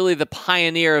were really the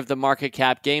pioneer of the Market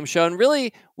Cap Game Show. And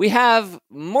really, we have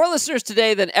more listeners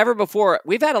today than ever before.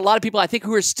 We've had a lot of people, I think,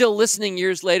 who are still listening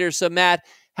years later. So, Matt,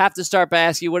 have to start by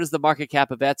asking you, what is the market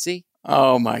cap of Etsy?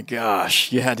 Oh, my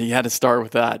gosh. You had to start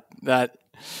with that.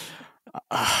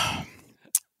 I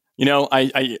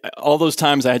all those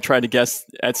times I had tried to guess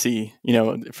Etsy,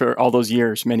 for all those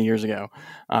years, many years ago,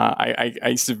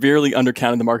 I severely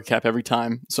undercounted the market cap every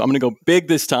time. So I'm going to go big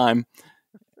this time,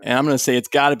 and I'm going to say it's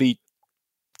got to be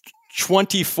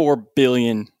 $24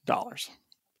 billion.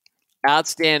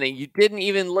 Outstanding. You didn't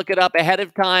even look it up ahead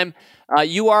of time.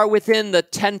 You are within the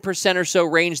 10% or so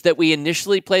range that we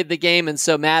initially played the game. And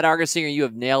so, Matt Argersinger, you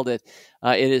have nailed it.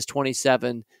 It is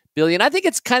 $27 billion. I think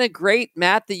it's kind of great,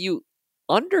 Matt, that you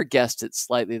underguessed it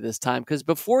slightly this time, because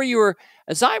before you were,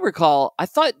 as I recall, I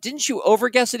thought, didn't you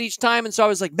overguess it each time? And so I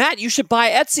was like, Matt, you should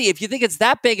buy Etsy if you think it's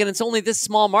that big and it's only this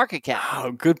small market cap.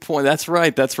 Oh, good point. That's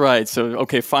right. So,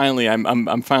 okay, finally,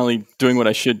 I'm finally doing what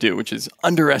I should do, which is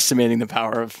underestimating the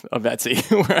power of Etsy,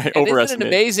 where I overestimate. Isn't it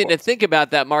amazing to think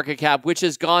about that market cap, which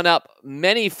has gone up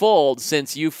many-fold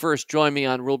since you first joined me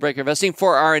on Rule Breaker Investing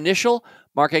for our initial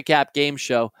market cap game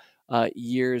show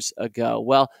years ago.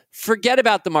 Well, forget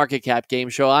about the market cap game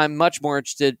show. I'm much more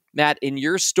interested, Matt, in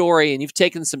your story, and you've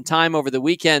taken some time over the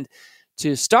weekend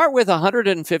to start with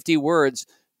 150 words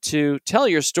to tell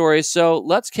your story. So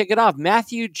let's kick it off.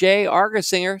 Matthew J.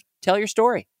 Argersinger, tell your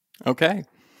story. Okay.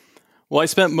 Well, I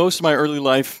spent most of my early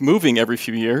life moving every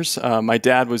few years. My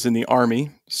dad was in the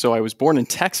Army, so I was born in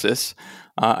Texas.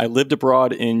 I lived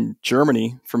abroad in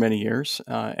Germany for many years.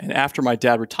 And after my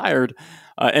dad retired,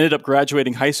 ended up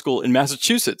graduating high school in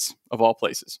Massachusetts, of all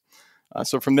places.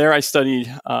 So from there, I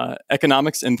studied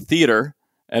economics and theater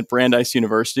at Brandeis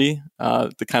University,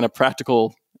 the kind of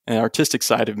practical and artistic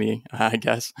side of me, I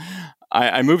guess.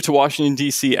 I moved to Washington,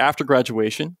 D.C. after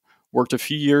graduation, worked a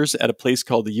few years at a place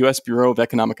called the U.S. Bureau of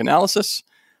Economic Analysis.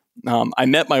 I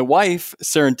met my wife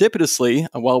serendipitously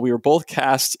while we were both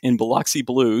cast in Biloxi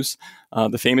Blues,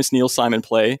 the famous Neil Simon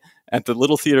play, at the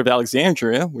Little Theater of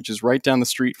Alexandria, which is right down the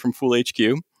street from Fool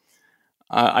HQ.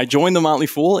 I joined the Motley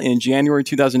Fool in January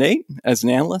 2008 as an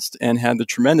analyst and had the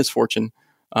tremendous fortune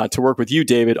to work with you,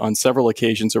 David, on several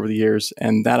occasions over the years,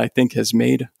 and that, I think, has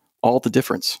made all the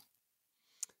difference.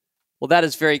 Well, that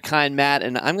is very kind, Matt,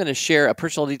 and I'm going to share a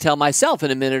personal detail myself in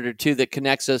a minute or two that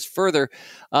connects us further.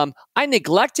 I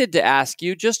neglected to ask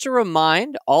you, just to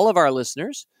remind all of our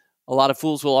listeners, a lot of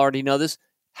fools will already know this,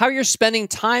 how you're spending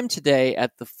time today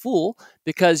at the Fool,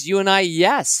 because you and I,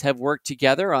 yes, have worked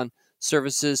together on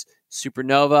services,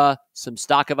 Supernova, some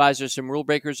stock advisors, some rule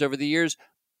breakers over the years.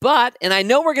 But, and I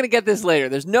know we're going to get this later,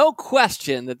 there's no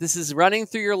question that this is running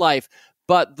through your life,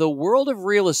 but the world of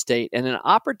real estate and an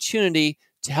opportunity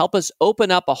to help us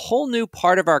open up a whole new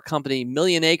part of our company,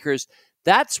 Million Acres,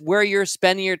 that's where you're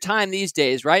spending your time these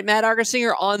days, right, Matt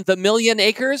Argersinger, on the Million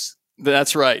Acres?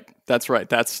 That's right. That's where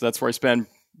I spend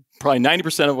probably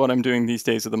 90% of what I'm doing these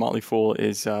days at the Motley Fool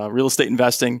is real estate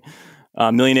investing.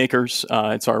 Million Acres,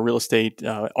 it's our real estate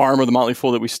arm of the Motley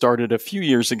Fool that we started a few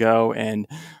years ago, and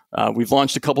We've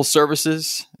launched a couple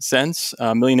services since.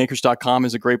 millionacres.com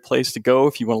is a great place to go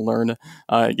if you want to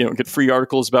learn, get free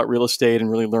articles about real estate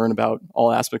and really learn about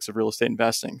all aspects of real estate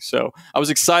investing. So I was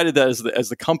excited that as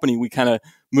the company, we kind of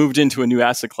moved into a new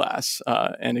asset class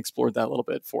and explored that a little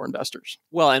bit for investors.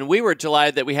 Well, and we were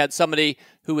delighted that we had somebody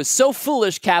who was so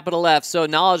foolish, capital F, so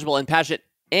knowledgeable and passionate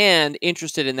and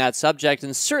interested in that subject,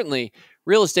 and certainly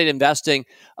real estate investing.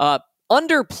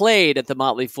 Underplayed at the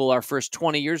Motley Fool our first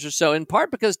 20 years or so, in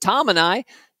part because Tom and I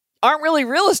aren't really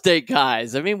real estate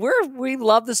guys. I mean, we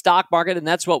love the stock market, and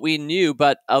that's what we knew.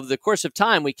 But over the course of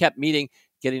time, we kept meeting,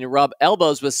 getting to rub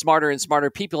elbows with smarter and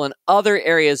smarter people in other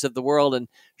areas of the world. And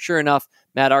sure enough,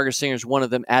 Matt Argersinger is one of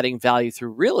them, adding value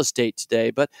through real estate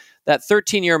today. But that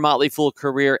 13-year Motley Fool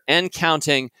career and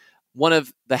counting, one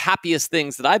of the happiest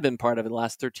things that I've been part of in the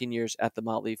last 13 years at the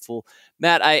Motley Fool.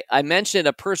 Matt, I mentioned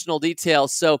a personal detail.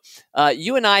 So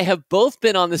you and I have both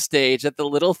been on the stage at the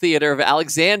Little Theater of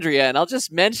Alexandria. And I'll just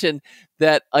mention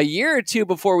that a year or two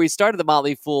before we started the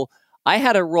Motley Fool, I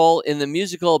had a role in the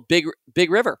musical Big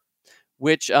River,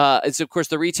 which is, of course,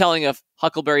 the retelling of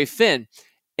Huckleberry Finn.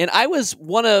 And I was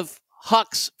one of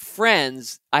Huck's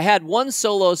friends. I had one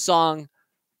solo song,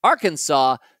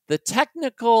 Arkansas. The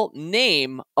technical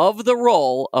name of the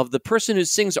role of the person who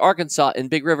sings Arkansas in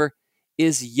Big River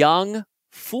is Young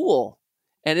Fool.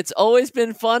 And it's always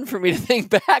been fun for me to think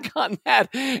back on that.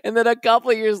 And then a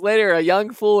couple of years later, a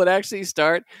young fool would actually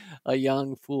start a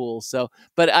young fool. So,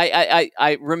 but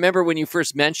I remember when you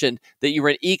first mentioned that you were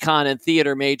an econ and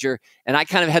theater major, and I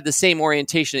kind of had the same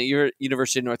orientation at your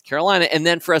University of North Carolina. And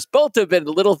then for us both to have been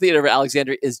the Little Theater of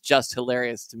Alexandria is just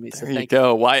hilarious to me. So there you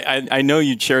go. Well, I know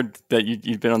you shared that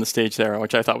you've been on the stage there,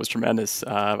 which I thought was tremendous.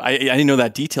 I didn't know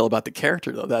that detail about the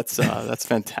character, though. That's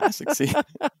fantastic. See,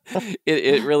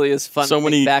 it really is fun. So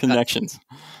many connections.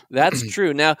 That's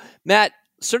true. Now, Matt,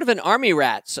 sort of an army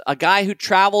rat, a guy who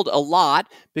traveled a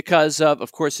lot because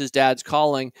of course, his dad's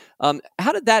calling.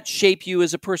 How did that shape you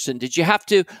as a person? Did you have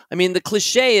to, I mean, the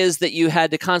cliche is that you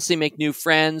had to constantly make new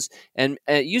friends, and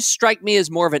you strike me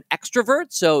as more of an extrovert.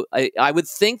 So I would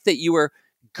think that you were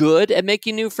good at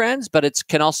making new friends, but it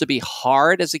can also be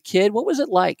hard as a kid. What was it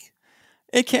like?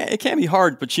 It can be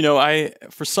hard, but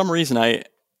for some reason,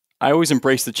 I always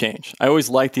embrace the change. I always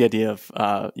like the idea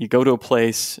of you go to a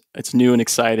place, it's new and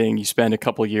exciting. You spend a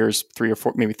couple of years, 3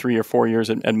 or 4 years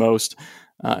at most,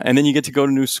 and then you get to go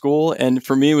to new school. And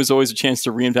for me, it was always a chance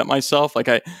to reinvent myself. Like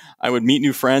I would meet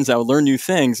new friends, I would learn new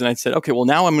things, and I said, okay, well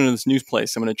now I'm going to this new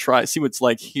place. I'm going to see what it's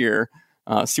like here,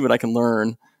 see what I can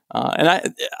learn.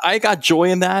 And I got joy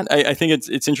in that. I think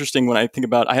it's interesting when I think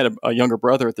about. I had a younger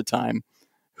brother at the time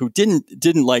who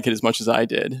didn't like it as much as I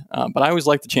did, but I always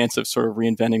liked the chance of sort of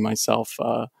reinventing myself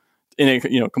in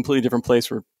a completely different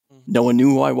place where no one knew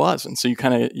who I was, and so you're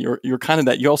kind of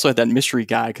that. You also had that mystery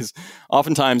guy, because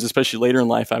oftentimes, especially later in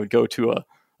life, I would go to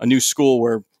a new school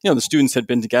where the students had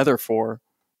been together for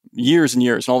years and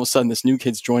years, and all of a sudden this new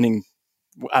kid's joining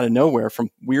out of nowhere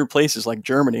from weird places like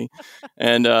Germany,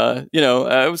 and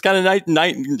it was kind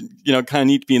of kind of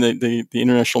neat being the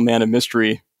international man of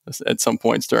mystery at some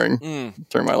points during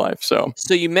my life. So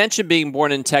you mentioned being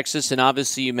born in Texas, and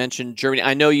obviously you mentioned Germany.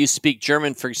 I know you speak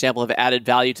German, for example, have added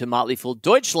value to Motley Fool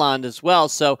Deutschland as well.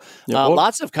 So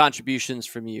lots of contributions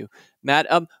from you, Matt.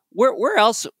 Where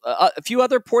else? A few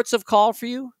other ports of call for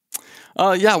you?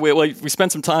 We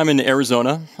spent some time in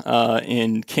Arizona,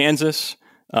 in Kansas,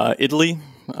 Italy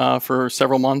for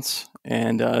several months,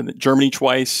 and Germany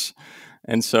twice,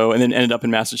 and then ended up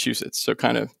in Massachusetts. So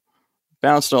kind of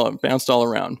bounced all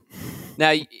around.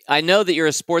 Now, I know that you're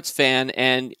a sports fan,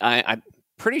 and I'm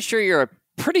pretty sure you're a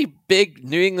pretty big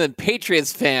New England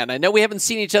Patriots fan. I know we haven't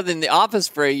seen each other in the office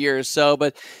for a year or so,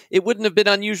 but it wouldn't have been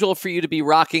unusual for you to be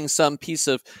rocking some piece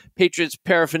of Patriots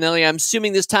paraphernalia. I'm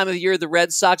assuming this time of the year, the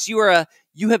Red Sox, you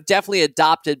have definitely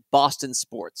adopted Boston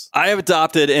sports. I have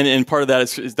adopted, and part of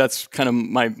that is that's kind of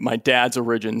my dad's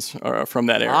origins are from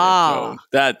that area. So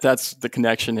that's the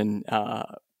connection. And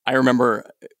I remember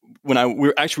when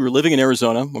we were living in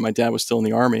Arizona when my dad was still in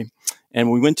the Army,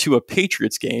 and we went to a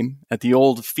Patriots game at the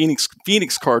old Phoenix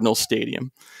Cardinals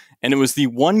Stadium, and it was the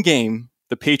one game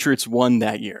the Patriots won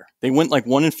that year. They went like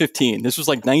 1-15. This was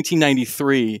like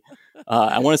 1993.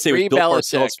 I want to say it was Bill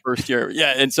Parcells' first year.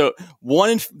 Yeah, and so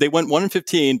they went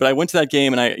 1-15. But I went to that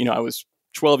game, and I was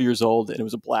 12 years old, and it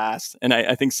was a blast. And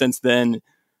I think since then,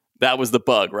 that was the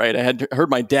bug, right? I had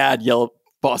heard my dad yell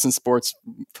Boston sports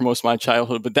for most of my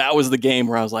childhood, but that was the game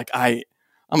where I was like,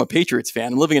 I'm a Patriots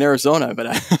fan. I'm living in Arizona,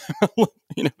 but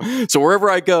so wherever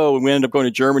I go, we ended up going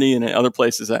to Germany and other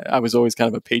places. I was always kind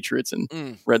of a Patriots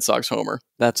and Red Sox homer.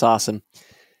 That's awesome.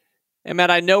 And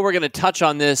Matt, I know we're going to touch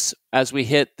on this as we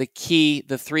hit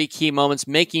the three key moments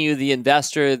making you the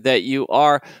investor that you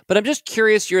are. But I'm just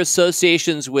curious, your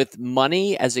associations with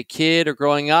money as a kid or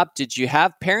growing up. Did you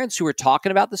have parents who were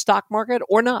talking about the stock market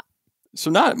or not?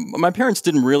 So my parents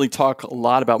didn't really talk a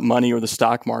lot about money or the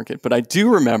stock market, but I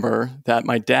do remember that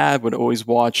my dad would always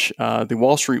watch the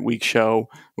Wall Street Week show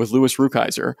with Louis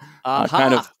Rukeyser.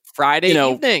 Kind of Friday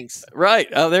evenings. Right.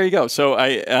 There you go.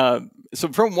 So so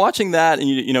from watching that,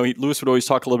 and Lewis would always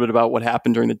talk a little bit about what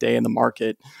happened during the day in the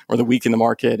market or the week in the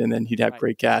market, and then he'd have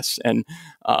great guests. And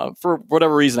for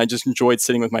whatever reason, I just enjoyed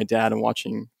sitting with my dad and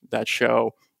watching that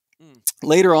show.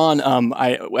 Later on,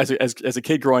 as a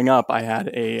kid growing up, I had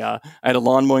a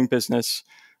lawn mowing business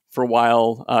for a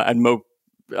while. I'd mow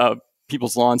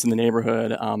people's lawns in the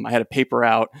neighborhood. I had a paper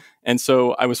out, and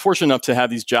so I was fortunate enough to have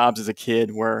these jobs as a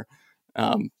kid where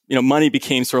money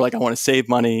became sort of like I want to save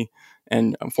money.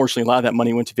 And unfortunately, a lot of that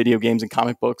money went to video games and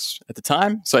comic books at the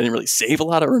time. So I didn't really save a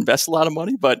lot or invest a lot of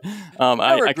money. But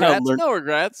I kind of learned no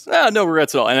regrets. No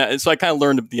regrets at all. And so I kind of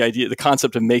learned the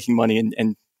concept of making money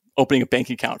and opening a bank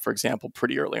account, for example,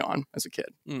 pretty early on as a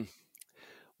kid.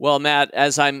 Well, Matt,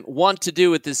 as I'm wont to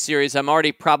do with this series, I'm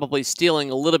already probably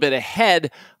stealing a little bit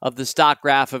ahead of the stock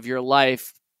graph of your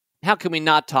life. How can we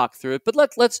not talk through it? But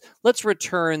let's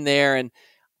return there. And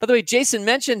by the way, Jason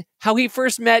mentioned how he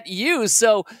first met you.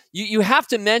 So you have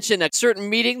to mention a certain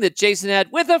meeting that Jason had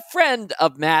with a friend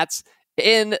of Matt's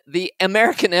in the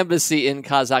American Embassy in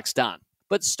Kazakhstan.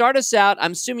 But start us out.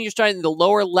 I'm assuming you're starting in the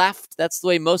lower left. That's the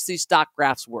way most of these stock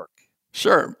graphs work.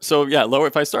 Sure. So yeah,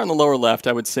 if I start in the lower left,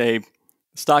 I would say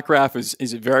stock graph is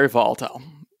very volatile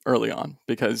early on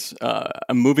because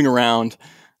I'm moving around.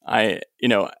 I'm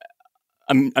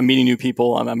meeting new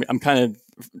people. I'm kind of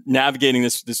navigating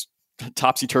this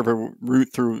topsy-turvy route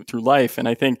through life. And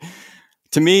I think,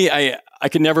 to me, I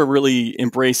could never really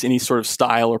embrace any sort of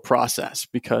style or process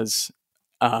because,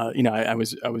 I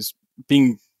was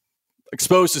being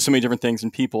exposed to so many different things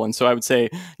and people. And so I would say,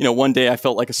 one day I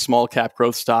felt like a small cap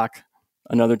growth stock.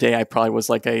 Another day I probably was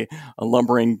like a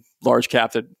lumbering large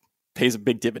cap that pays a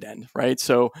big dividend, right?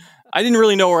 So I didn't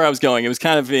really know where I was going. It was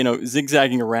kind of,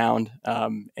 zigzagging around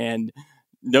and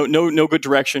no good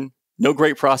direction, no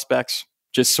great prospects.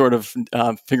 Just sort of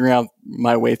figuring out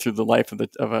my way through the life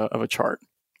of a chart,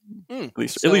 at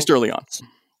least early on.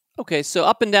 Okay, so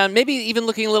up and down, maybe even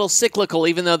looking a little cyclical,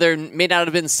 even though there may not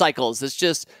have been cycles. It's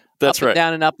just up and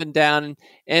down and up and down.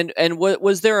 And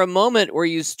was there a moment where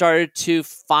you started to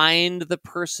find the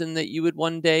person that you would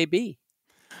one day be?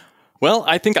 Well,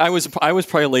 I think I was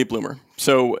probably a late bloomer.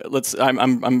 So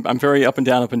I'm very up and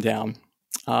down.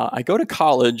 I go to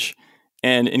college.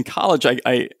 And in college,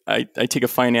 I take a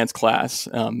finance class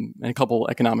and a couple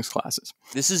economics classes.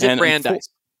 This is at Brandeis.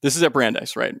 This is at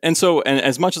Brandeis, right? And so, and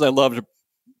as much as I loved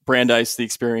Brandeis, the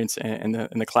experience and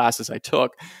the classes I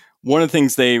took, one of the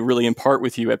things they really impart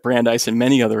with you at Brandeis and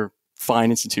many other fine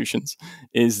institutions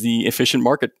is the efficient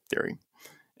market theory,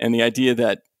 and the idea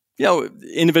that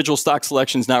individual stock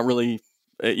selection is not really,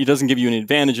 it doesn't give you any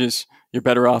advantages. You're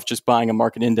better off just buying a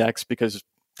market index because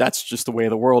that's just the way of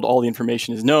the world. All the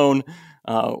information is known.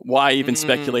 Why even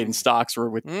speculate in stocks or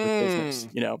with business,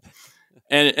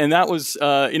 And that was,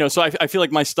 so I feel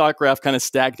like my stock graph kind of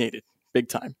stagnated big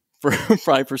time for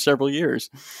probably for several years.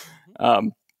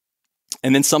 And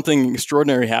then something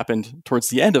extraordinary happened towards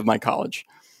the end of my college,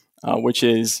 which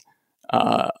is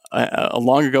a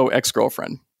long ago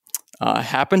ex-girlfriend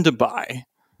happened to buy,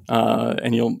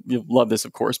 and you'll love this,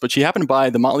 of course, but she happened to buy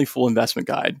the Motley Fool Investment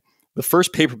Guide, the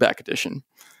first paperback edition.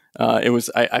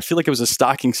 I feel like it was a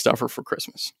stocking stuffer for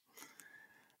Christmas.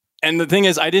 And the thing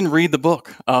is, I didn't read the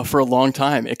book for a long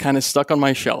time. It kind of stuck on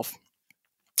my shelf.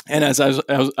 And as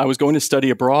I was going to study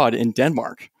abroad in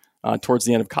Denmark towards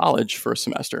the end of college for a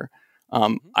semester,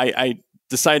 I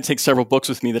decided to take several books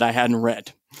with me that I hadn't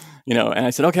read. And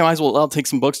I said, okay, I'll take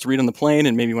some books to read on the plane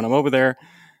and maybe when I'm over there.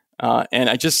 And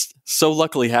I just so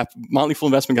luckily have Motley Fool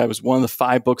Investment Guide was one of the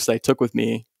 5 books that I took with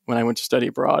me when I went to study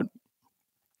abroad.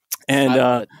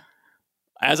 And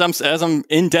as I'm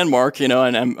in Denmark, and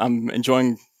I'm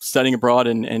enjoying studying abroad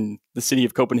in the city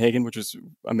of Copenhagen, which was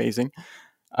amazing.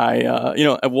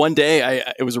 One day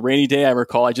it was a rainy day. I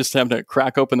recall I just happened to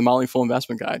crack open the Motley Fool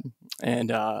Investment Guide,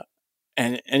 and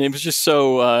it was just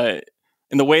so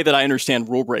in the way that I understand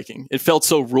rule breaking. It felt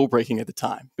so rule breaking at the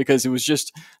time because it was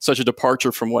just such a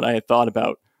departure from what I had thought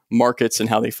about markets and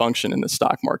how they function in the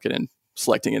stock market and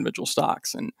selecting individual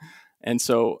stocks, and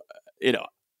so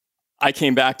I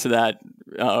came back to that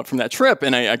from that trip,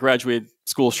 and I graduated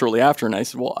school shortly after. And I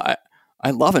said, well, I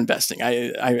love investing.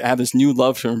 I have this new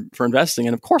love for investing,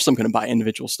 and of course I'm going to buy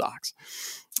individual stocks.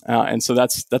 And so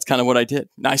that's kind of what I did.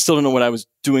 Now I still don't know what I was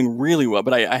doing really well,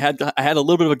 but I had a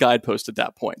little bit of a guidepost at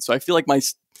that point. So I feel like my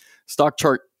stock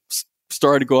chart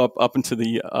started to go up into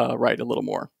the right a little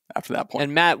more after that point.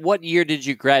 And Matt, what year did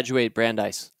you graduate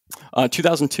Brandeis?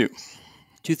 2002.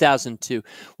 2002.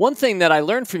 One thing that I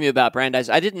learned from you about Brandeis,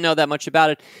 I didn't know that much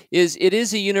about it, is it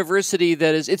is a university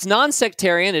that it's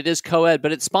non-sectarian, it is co-ed,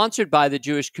 but it's sponsored by the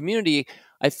Jewish community.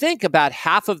 I think about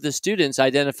half of the students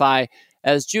identify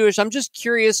as Jewish. I'm just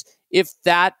curious if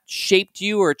that shaped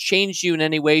you or changed you in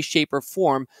any way, shape, or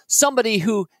form. Somebody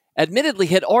who admittedly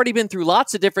had already been through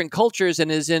lots of different cultures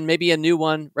and is in maybe a new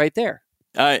one right there.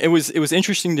 It was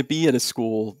interesting to be at a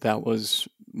school that was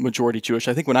majority Jewish.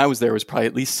 I think when I was there, it was probably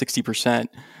at least 60%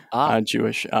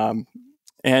 Jewish.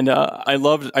 And I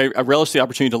relished the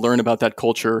opportunity to learn about that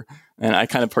culture, and I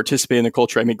kind of participated in the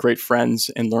culture. I made great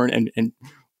friends and learned and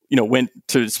went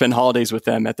to spend holidays with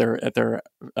them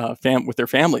with their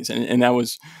families, and that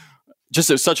was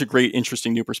just such a great,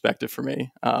 interesting new perspective for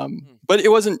me. But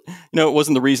it wasn't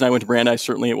the reason I went to Brandeis.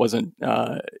 Certainly, it wasn't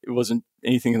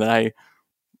anything that I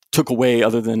took away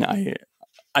other than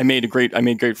I made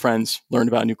great friends, learned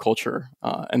about a new culture,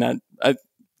 and that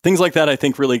things like that I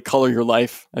think really color your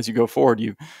life as you go forward.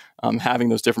 You having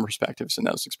those different perspectives and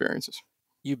those experiences.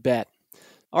 You bet.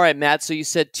 All right, Matt. So you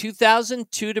said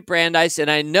 2002 to Brandeis,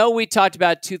 and I know we talked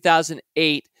about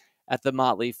 2008 at the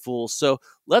Motley Fool. So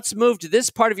let's move to this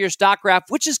part of your stock graph,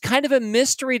 which is kind of a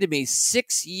mystery to me.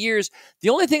 6 years. The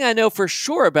only thing I know for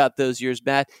sure about those years,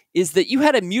 Matt, is that you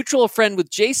had a mutual friend with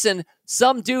Jason,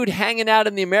 some dude hanging out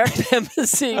in the American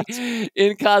Embassy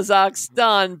in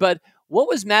Kazakhstan. But what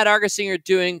was Matt Argersinger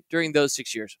doing during those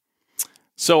 6 years?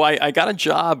 So I got a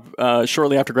job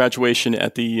shortly after graduation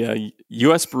at the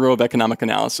U.S. Bureau of Economic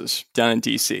Analysis down in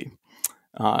D.C.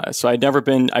 So I'd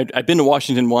been to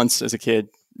Washington once as a kid,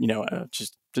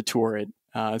 just to tour it.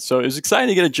 So it was exciting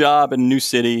to get a job in a new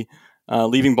city,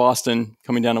 leaving Boston,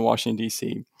 coming down to Washington,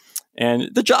 D.C.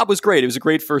 And the job was great. It was a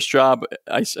great first job.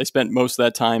 I spent most of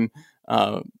that time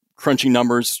crunching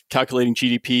numbers, calculating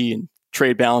GDP and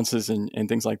trade balances and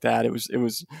things like that. It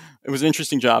was an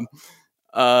interesting job.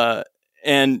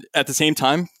 And at the same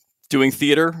time, doing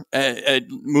theater,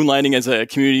 moonlighting as a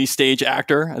community stage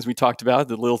actor, as we talked about,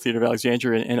 the Little Theater of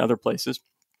Alexandria and other places.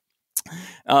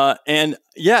 And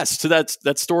yes, to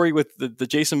that story with the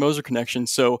Jason Moser connection.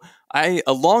 So a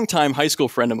longtime high school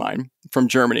friend of mine from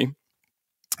Germany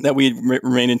that we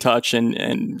remain in touch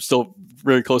and still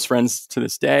really close friends to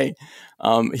this day.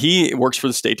 He works for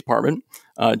the State Department.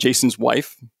 Jason's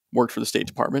wife worked for the State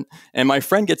Department. And my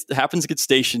friend happens to get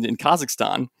stationed in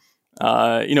Kazakhstan,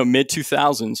 mid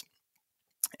 2000s.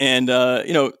 And,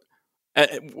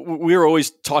 we were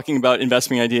always talking about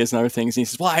investing ideas and other things. And he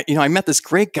says, well, I met this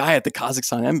great guy at the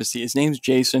Kazakhstan embassy. His name's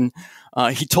Jason.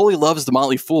 He totally loves the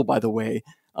Motley Fool, by the way.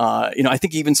 I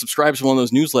think he even subscribes to one of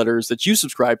those newsletters that you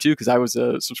subscribe to, because I was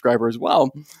a subscriber as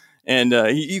well. And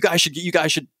you guys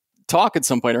should talk at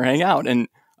some point or hang out. And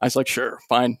I was like, sure,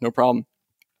 fine, no problem.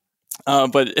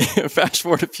 But fast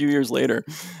forward a few years later,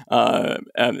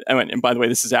 and by the way,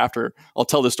 this is after, I'll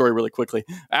tell this story really quickly.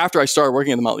 After I started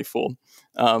working at the Motley Fool,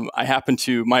 I happened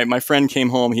to, my friend came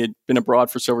home. He had been abroad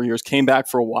for several years, came back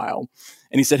for a while,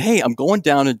 and he said, hey, I'm going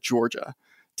down to Georgia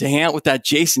to hang out with that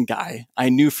Jason guy I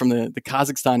knew from the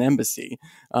Kazakhstan embassy.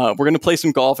 We're going to play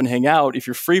some golf and hang out. If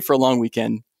you're free for a long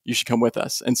weekend, you should come with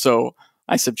us. And so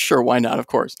I said, sure, why not? Of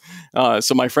course.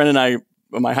 So my friend and I,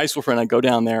 my high school friend, I go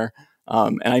down there.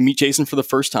 And I meet Jason for the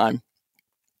first time.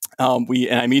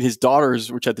 I meet his daughters,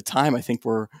 which at the time I think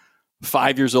were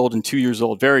 5 years old and 2 years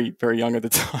old, very, very young at the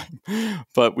time.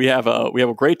 But we have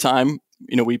a great time.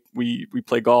 We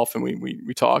play golf and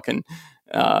we talk and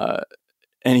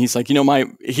he's like,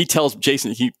 he tells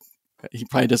Jason, he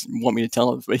probably doesn't want me to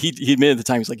tell him, but he admitted at the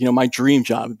time, he's like, my dream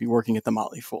job would be working at the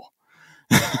Motley Fool.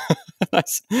 And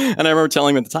I remember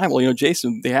telling him at the time, well,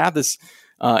 Jason, they have this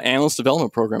analyst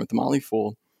development program at the Motley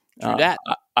Fool.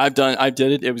 I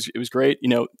did it. It was great.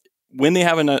 When they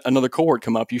have another cohort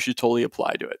come up, you should totally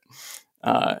apply to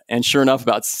it. And sure enough,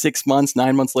 about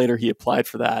 9 months later, he applied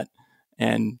for that.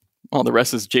 And well, the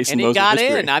rest is Jason Moser. And he got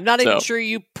history. in. I'm not even sure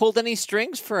you pulled any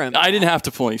strings for him. I didn't have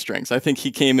to pull any strings. I think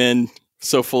he came in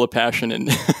so full of passion and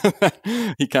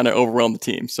he kind of overwhelmed the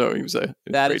team. So he was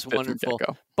that is wonderful.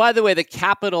 By the way, the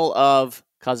capital of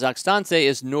Kazakhstan today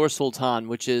is Nur Sultan,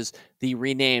 which is the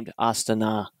renamed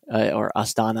Astana or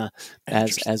Astana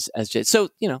as so,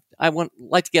 I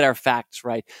like to get our facts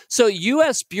right. So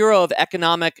U.S. Bureau of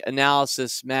Economic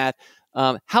Analysis, Matt,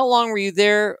 how long were you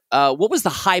there? What was the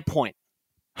high point?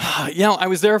 I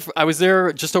was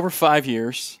there just over 5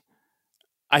 years.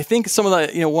 I think some of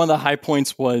the, one of the high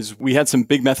points was we had some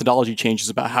big methodology changes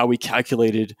about how we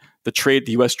calculated the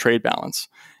U.S. trade balance.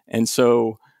 And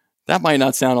so that might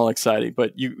not sound all exciting,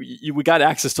 but we got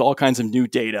access to all kinds of new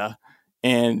data.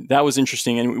 And that was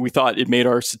interesting. And we thought it made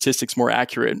our statistics more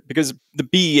accurate because the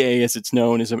BEA, as it's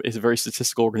known, is a very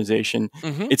statistical organization.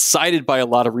 Mm-hmm. It's cited by a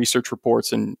lot of research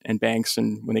reports and banks,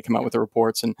 and when they come out with the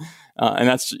reports, and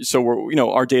that's so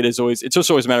our data is it's just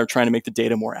always a matter of trying to make the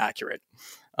data more accurate.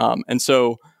 And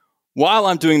so while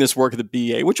I'm doing this work at the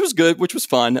BEA, which was good, which was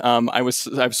fun, I was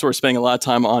sort of spending a lot of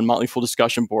time on Motley Fool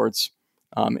discussion boards,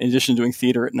 in addition to doing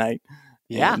theater at night.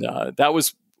 Yeah, and that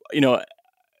was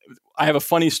I have a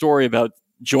funny story about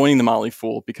joining the Motley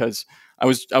Fool because I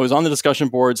was on the discussion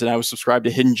boards and I was subscribed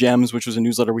to Hidden Gems, which was a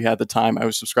newsletter we had at the time. I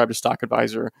was subscribed to Stock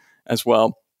Advisor as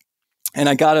well. And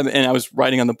I was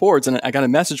writing on the boards and I got a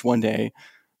message one day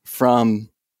from,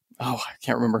 I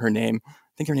can't remember her name. I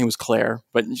think her name was Claire,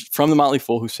 but from the Motley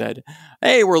Fool, who said,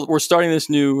 "Hey, we're starting this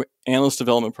new analyst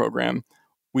development program.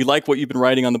 We like what you've been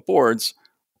writing on the boards.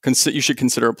 You should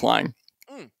consider applying."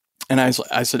 And I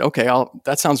said, "Okay,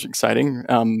 that sounds exciting.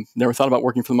 Never thought about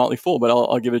working for the Motley Fool, but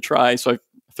I'll give it a try." So I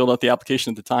filled out the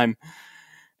application at the time.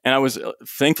 And I was,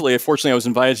 fortunately, I was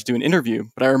invited to do an interview.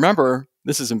 But I remember,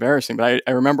 this is embarrassing, but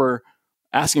I remember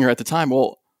asking her at the time,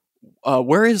 "Well,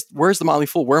 where's the Motley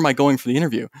Fool? Where am I going for the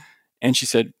interview?" And she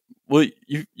said, "Well,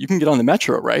 you can get on the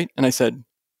Metro, right?" And I said,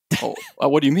 "Oh,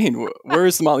 what do you mean? Where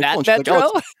is the Motley Fool?" And she's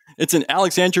Metro? like, it's in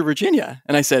Alexandria, Virginia.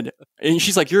 And I said, and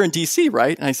she's like, "You're in DC,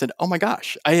 right?" And I said, "Oh my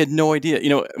gosh, I had no idea."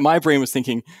 My brain was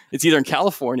thinking it's either in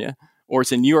California or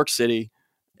it's in New York City.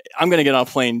 I'm going to get on a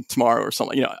plane tomorrow or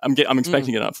something. I'm expecting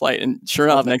to get on a flight. And sure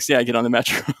enough, the next day I get on the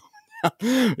Metro,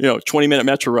 20-minute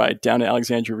Metro ride down to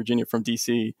Alexandria, Virginia from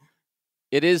DC.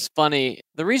 It is funny.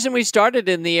 The reason we started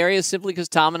in the area is simply because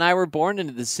Tom and I were born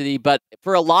into the city. But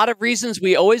for a lot of reasons,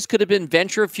 we always could have been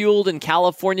venture fueled and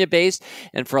California based.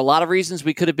 And for a lot of reasons,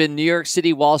 we could have been New York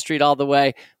City, Wall Street all the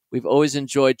way. We've always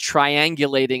enjoyed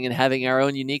triangulating and having our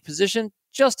own unique position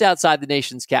just outside the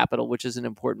nation's capital, which is an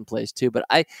important place too. But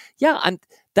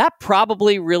that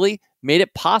probably really made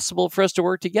it possible for us to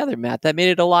work together, Matt. That made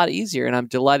it a lot easier. And I'm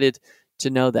delighted to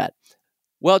know that.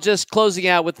 Well, just closing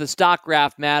out with the stock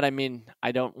graph, Matt, I mean,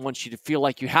 I don't want you to feel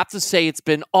like you have to say it's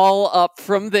been all up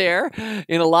from there.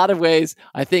 In a lot of ways,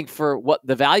 I think for what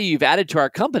the value you've added to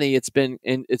our company, it's been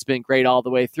great all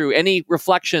the way through. Any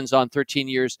reflections on 13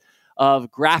 years of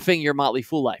graphing your Motley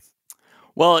Fool life?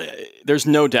 Well, there's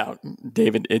no doubt,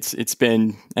 David, it's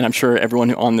been, and I'm sure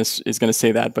everyone on this is going to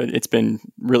say that, but it's been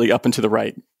really up and to the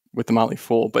right with the Motley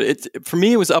Fool. But for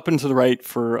me, it was up and to the right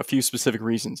for a few specific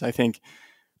reasons. I think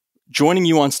joining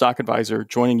you on Stock Advisor,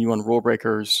 joining you on Rule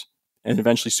Breakers, and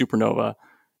eventually Supernova,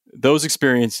 those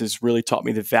experiences really taught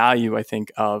me the value, I think,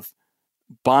 of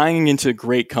buying into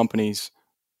great companies,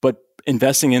 but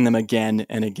investing in them again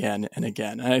and again and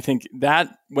again. And I think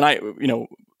that when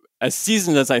as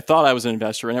seasoned as I thought I was an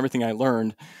investor and everything I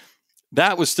learned,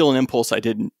 that was still an impulse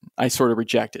I sort of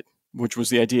rejected, which was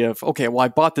the idea of, okay, well, I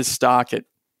bought this stock at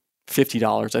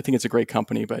 $50. I think it's a great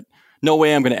company, but no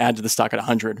way I'm going to add to the stock at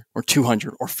 100 or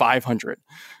 200 or 500,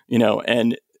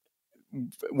 and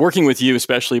working with you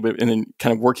especially, and then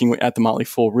kind of working at the Motley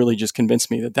Fool really just convinced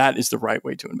me that is the right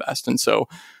way to invest. And so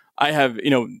I have,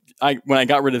 when I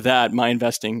got rid of that, my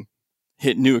investing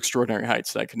hit new extraordinary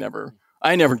heights that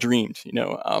I never dreamed,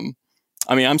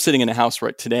 I'm sitting in a house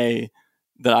right today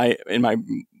that I, in my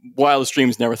wildest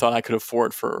dreams, never thought I could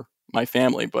afford for my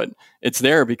family, but it's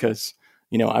there because,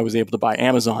 I was able to buy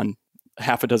Amazon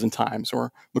half a dozen times,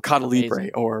 or Mercado Libre,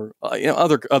 or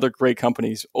other great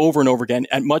companies over and over again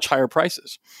at much higher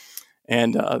prices,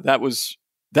 and that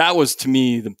was to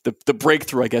me the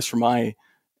breakthrough, I guess, for my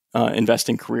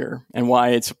investing career, and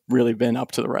why it's really been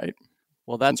up to the right.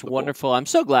 Well, that's wonderful. I'm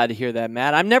so glad to hear that,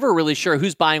 Matt. I'm never really sure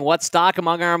who's buying what stock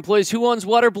among our employees, who owns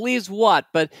what or believes what.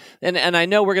 But and I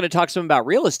know we're going to talk some about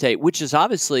real estate, which is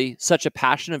obviously such a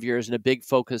passion of yours and a big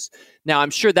focus. Now, I'm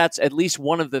sure that's at least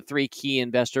one of the three key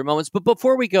investor moments. But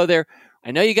before we go there,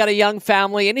 I know you got a young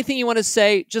family. Anything you want to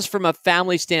say just from a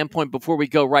family standpoint before we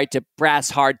go right to brass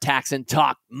hard tacks and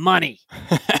talk money?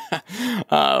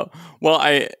 Well,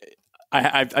 I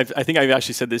think I've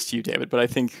actually said this to you, David, but I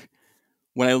think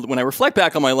when I reflect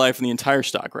back on my life and the entire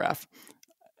stock graph,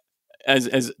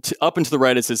 up and to the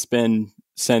right as it's been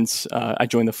since I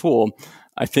joined the Fool,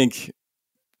 I think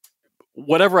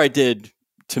whatever I did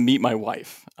to meet my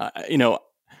wife, I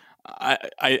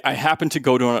happened to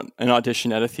go to an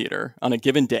audition at a theater on a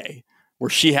given day where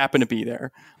she happened to be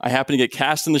there. I happened to get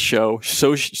cast in the show.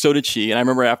 So did she. And I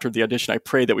remember after the audition, I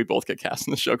prayed that we both get cast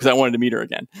in the show because I wanted to meet her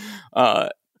again.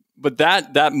 But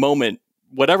that moment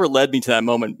whatever led me to that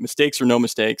moment, mistakes or no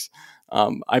mistakes,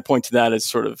 I point to that as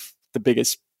sort of the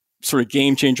biggest sort of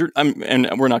game changer. And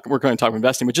we're going to talk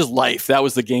investing, but just life. That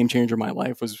was the game changer of my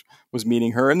life was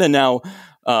meeting her. And then now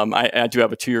I do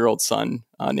have a 2-year-old son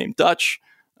named Dutch.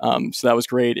 So that was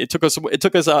great. It took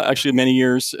us actually many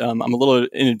years. I'm a little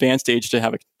in advanced age to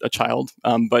have a child,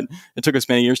 but it took us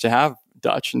many years to have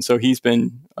Dutch. And so he's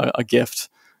been a gift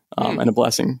and a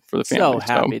blessing for the family.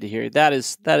 So happy to hear. That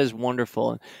is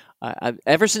wonderful.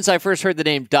 Ever since I first heard the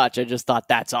name Dutch, I just thought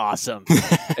that's awesome,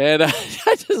 and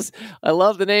I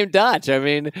love the name Dutch. I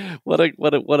mean, what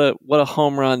a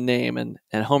home run name and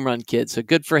home run kid. So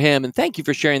good for him, and thank you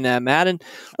for sharing that, Matt. And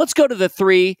let's go to the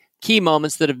 3 key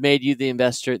moments that have made you the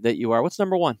investor that you are. What's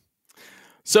number 1?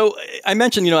 So I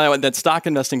mentioned, that stock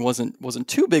investing wasn't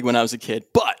too big when I was a kid,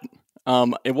 but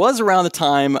it was around the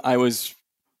time I was,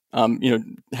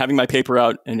 having my paper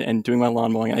out and doing my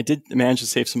lawn mowing. I did manage to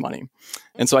save some money.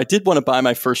 And so I did want to buy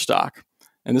my first stock.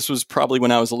 And this was probably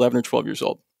when I was 11 or 12 years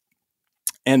old.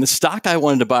 And the stock I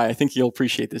wanted to buy, I think you'll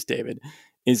appreciate this, David,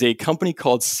 is a company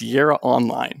called Sierra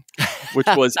Online, which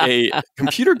was a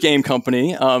computer game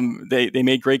company. They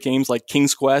made great games like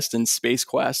King's Quest and Space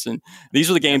Quest. And these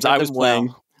are the games I was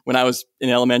playing when I was in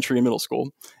elementary and middle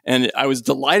school. And I was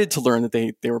delighted to learn that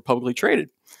they were publicly traded.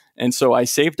 And so I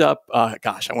saved up, I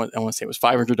want to say it was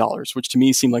 $500, which to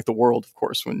me seemed like the world, of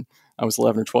course, when I was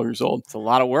 11 or 12 years old. It's a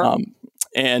lot of work.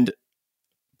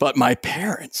 But my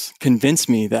parents convinced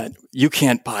me that you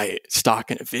can't buy stock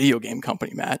in a video game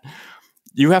company, Matt.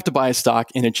 You have to buy a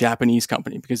stock in a Japanese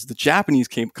company because the Japanese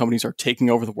companies are taking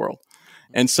over the world.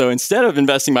 And so instead of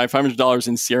investing my $500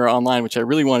 in Sierra Online, which I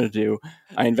really wanted to do,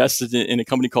 I invested in a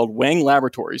company called Wang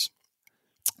Laboratories,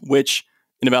 which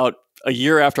in about a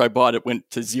year after I bought it went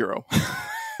to zero.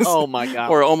 Oh my God.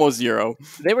 Or almost zero.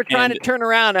 They were trying to turn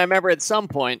around, I remember at some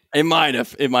point. It might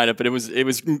have, but it was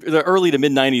the early to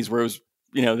mid 90s where it was,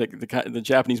 the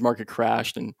Japanese market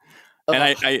crashed and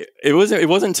it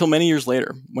wasn't until many years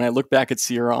later when I look back at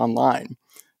Sierra Online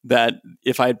that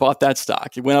if I had bought that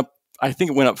stock, it went up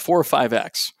 4 or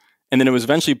 5x. And then it was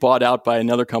eventually bought out by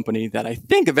another company that I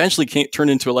think eventually turned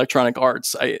into Electronic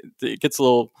Arts. It gets a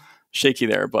little shaky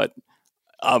there, but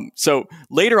so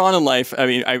later on in life,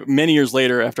 many years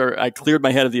later, after I cleared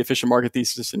my head of the efficient market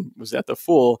thesis and was at the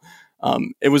Fool,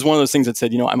 it was one of those things that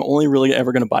said, I'm only really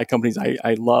ever going to buy companies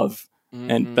I love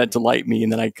and that delight me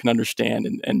and that I can understand.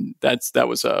 And that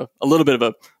was a little bit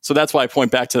of so that's why I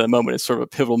point back to that moment as sort of a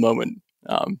pivotal moment,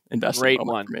 investing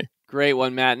moment for me. Great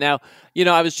one, Matt. Now,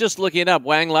 I was just looking it up,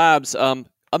 Wang Labs,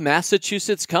 a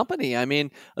Massachusetts company. I mean,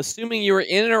 assuming you were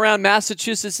in and around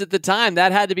Massachusetts at the time,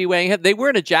 that had to be Wang. They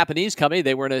weren't a Japanese company.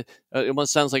 They weren't it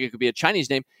almost sounds like it could be a Chinese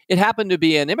name. It happened to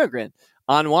be an immigrant,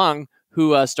 An Wang,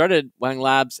 who started Wang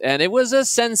Labs, and it was a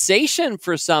sensation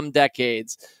for some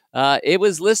decades. It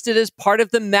was listed as part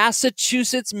of the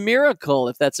Massachusetts miracle,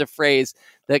 if that's a phrase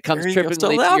that comes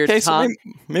trippingly to your tongue.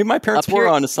 So maybe my parents were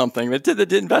onto something. The investment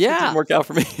didn't work out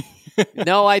for me.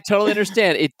 No, I totally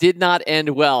understand. It did not end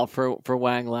well for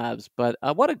Wang Labs, but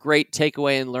what a great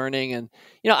takeaway in learning. And,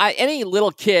 any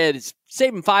little kid is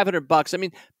saving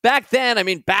 $500. Back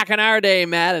in our day,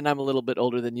 Matt, and I'm a little bit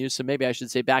older than you, so maybe I should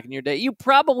say back in your day, you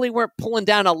probably weren't pulling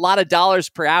down a lot of dollars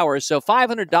per hour. So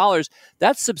 $500,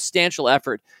 that's substantial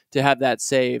effort to have that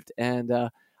saved. And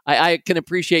I can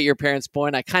appreciate your parents'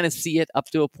 point. I kind of see it up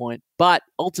to a point, but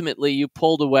ultimately you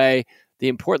pulled away the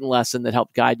important lesson that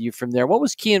helped guide you from there. What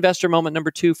was key investor moment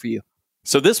number 2 for you?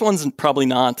 So this one's probably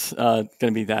not going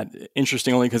to be that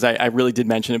interesting only because I really did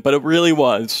mention it, but it really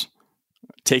was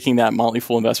taking that Motley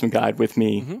Fool investment guide with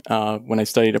me when I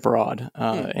studied abroad.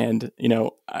 And,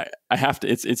 I have to,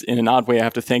 it's in an odd way, I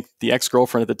have to thank the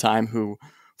ex-girlfriend at the time who,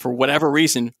 for whatever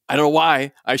reason, I don't know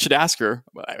why, I should ask her,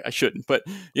 I shouldn't, but,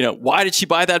 why did she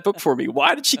buy that book for me?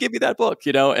 Why did she give me that book?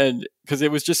 And because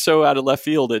it was just so out of left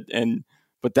field.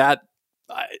 But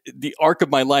the arc of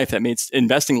my life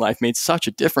investing life made such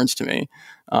a difference to me.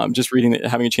 Just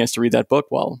having a chance to read that book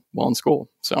while in school.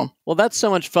 So, well, that's so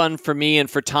much fun for me and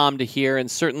for Tom to hear.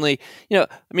 And certainly,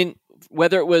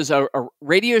 whether it was a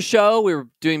radio show we were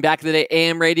doing back in the day,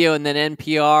 AM radio and then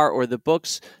NPR, or the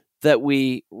books that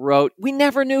we wrote, we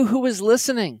never knew who was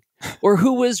listening or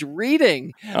who was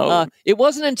reading. It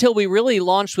wasn't until we really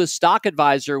launched with Stock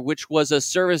Advisor, which was a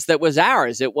service that was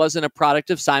ours. It wasn't a product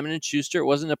of Simon & Schuster. It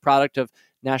wasn't a product of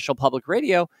National Public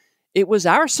Radio. It was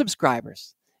our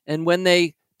subscribers. And when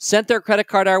they sent their credit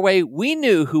card our way, we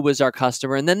knew who was our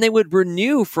customer. And then they would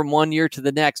renew from one year to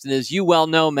the next. And as you well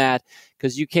know, Matt,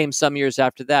 because you came some years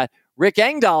after that, Rick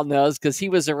Engdahl knows because he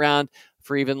was around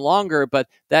for even longer. But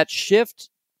that shift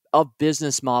of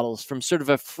business models from sort of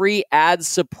a free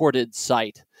ad-supported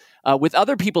site with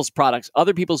other people's products,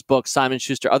 other people's books, Simon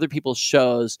Schuster, other people's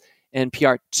shows and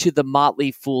PR to the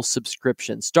Motley Fool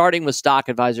subscription, starting with Stock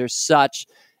Advisor, such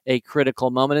a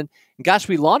critical moment. And gosh,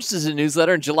 we launched as a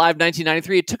newsletter in July of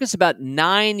 1993. It took us about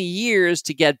 9 years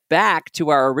to get back to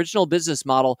our original business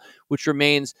model, which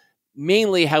remains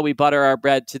mainly how we butter our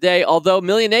bread today, although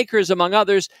Million Acres, among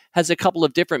others, has a couple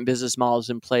of different business models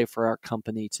in play for our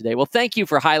company today. Well, thank you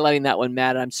for highlighting that one,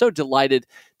 Matt. I'm so delighted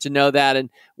to know that. And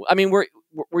I mean, were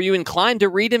you inclined to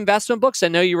read investment books? I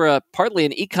know you were partly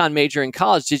an econ major in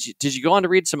college. Did you go on to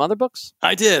read some other books?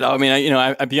 I did. I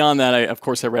mean, beyond that, of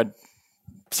course, I read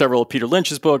several of Peter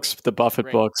Lynch's books, the Buffett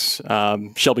books,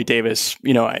 Shelby Davis.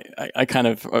 I kind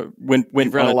of went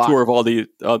on a tour of all the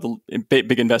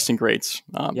big investing greats.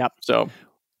 Yep. So,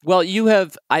 well, you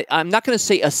have. I'm not going to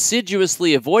say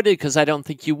assiduously avoided because I don't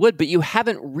think you would, but you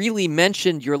haven't really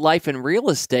mentioned your life in real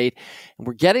estate. And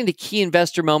we're getting to key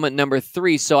investor moment number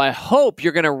 3. So I hope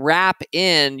you're going to wrap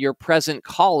in your present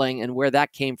calling and where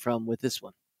that came from with this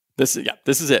one. This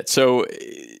is it. So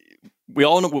we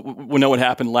all know what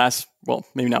happened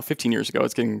maybe now 15 years ago.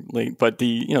 It's getting late, but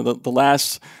the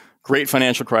last great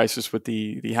financial crisis with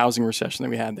the housing recession that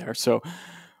we had there. So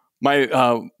my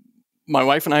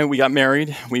wife and I, we got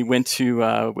married. We went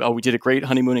to we did a great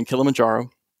honeymoon in Kilimanjaro,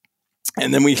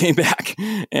 and then we came back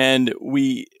and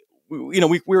we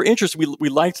were interested. We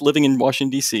liked living in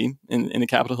Washington D.C. in the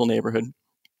Capitol Hill neighborhood,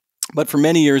 but for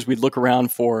many years we'd look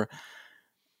around for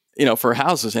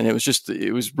houses, and it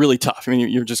was really tough. I mean,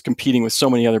 you're just competing with so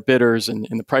many other bidders, and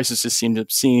the prices just seemed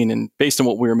obscene. And based on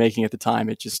what we were making at the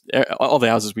time, all the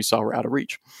houses we saw were out of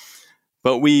reach.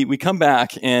 But we come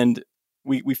back and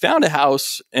we found a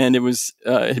house, and it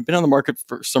had been on the market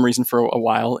for some reason for a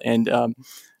while. And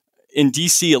in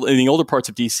DC, in the older parts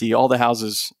of DC, all the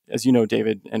houses, as you know,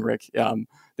 David and Rick,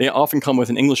 they often come with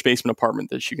an English basement apartment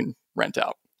that you can rent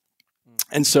out.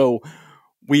 And so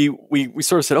we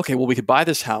sort of said, okay, well, we could buy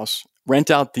this house, rent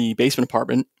out the basement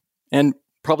apartment, and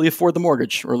probably afford the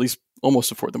mortgage, or at least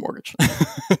almost afford the mortgage.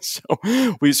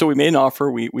 So we made an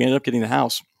offer. We ended up getting the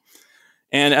house.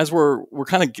 And as we're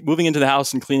kind of moving into the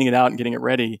house and cleaning it out and getting it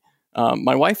ready,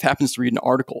 my wife happens to read an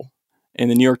article in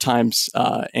the New York Times,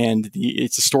 and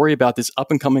it's a story about this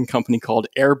up-and-coming company called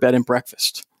Air Bed and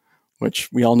Breakfast, which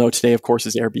we all know today, of course,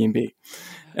 is Airbnb.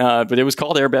 But it was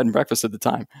called Air Bed and Breakfast at the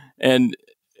time. And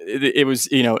it was,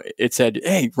 it said,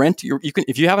 hey, you can,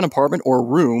 if you have an apartment or a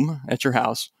room at your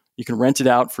house, you can rent it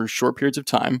out for short periods of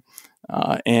time.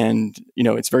 And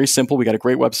it's very simple. We got a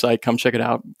great website. Come check it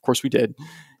out. Of course we did.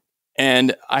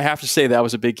 And I have to say that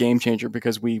was a big game changer,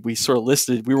 because we sort of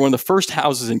listed, we were one of the first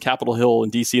houses in Capitol Hill in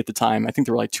DC at the time. I think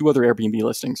there were like 2 other Airbnb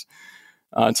listings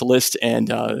to list. And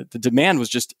the demand was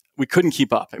just, we couldn't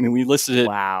keep up. I mean, we listed it.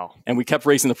 Wow. And we kept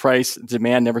raising the price.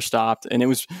 Demand never stopped. And it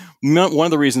was one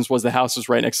of the reasons was the house was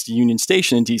right next to Union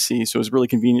Station in DC. So it was really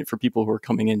convenient for people who were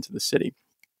coming into the city.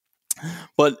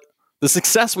 But the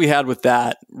success we had with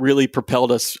that really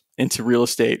propelled us into real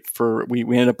estate. We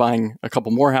ended up buying a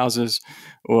couple more houses.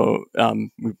 Well,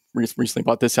 we recently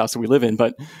bought this house that we live in,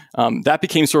 but that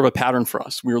became sort of a pattern for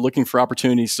us. We were looking for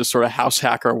opportunities to sort of house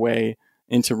hack our way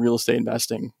into real estate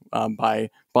investing by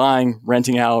buying,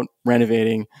 renting out,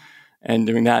 renovating, and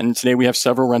doing that. And today we have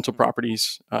several rental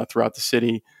properties throughout the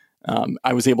city.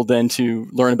 I was able then to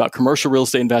learn about commercial real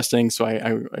estate investing, so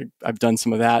I've done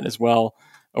some of that as well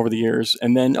over the years.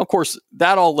 And then, of course,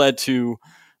 that all led to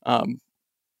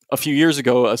a few years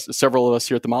ago, several of us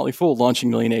here at the Motley Fool launching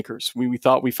Million Acres. We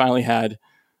thought we finally had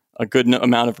a good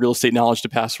amount of real estate knowledge to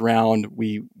pass around.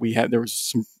 There was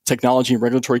some technology and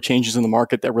regulatory changes in the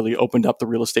market that really opened up the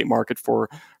real estate market for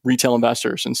retail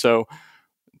investors. And so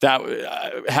that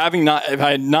if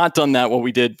I had not done that, what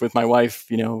we did with my wife,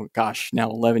 now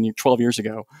 12 years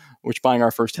ago, which buying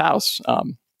our first house,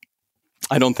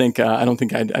 I don't think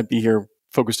I'd be here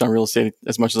focused on real estate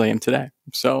as much as I am today.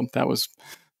 So that was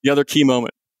the other key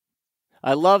moment.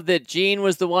 I love that Gene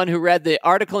was the one who read the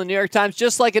article in New York Times,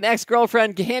 just like an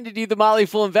ex-girlfriend handed you the Motley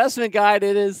Fool Investment Guide.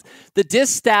 It is the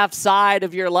distaff side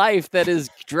of your life that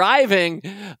is driving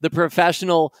the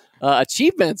professional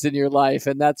achievements in your life.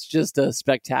 And that's just a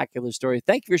spectacular story.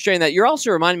 Thank you for sharing that. You're also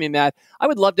reminding me, Matt, I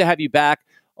would love to have you back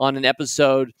on an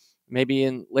episode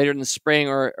maybe later in the spring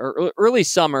or early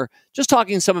summer, just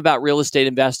talking some about real estate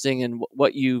investing and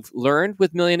what you've learned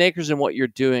with Million Acres and what you're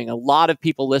doing. A lot of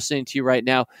people listening to you right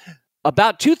now,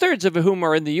 about 2/3 of whom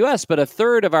are in the U.S., but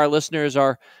 1/3 of our listeners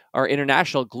are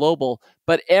international, global.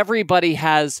 but everybody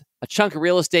has a chunk of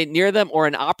real estate near them or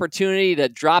an opportunity to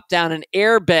drop down an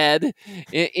airbed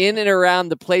in and around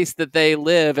the place that they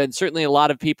live. And certainly a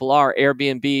lot of people are.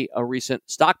 Airbnb, a recent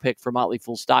stock pick for Motley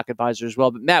Fool Stock Advisor as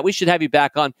well. But Matt, we should have you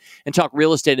back on and talk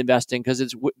real estate investing because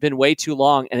it's been way too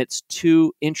long and it's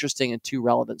too interesting and too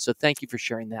relevant. So thank you for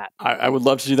sharing that. I would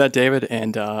love to do that, David.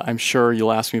 And I'm sure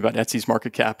you'll ask me about Etsy's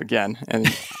market cap again. And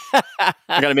I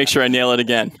got to make sure I nail it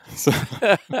again. So.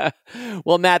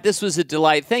 Well, Matt, this was a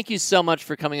delight. Thank you so much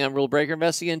for coming on Rule Breaker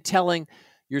Investing and telling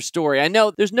your story. I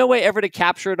know there's no way ever to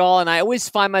capture it all, and I always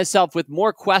find myself with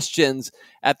more questions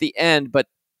at the end, but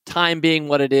time being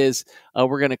what it is,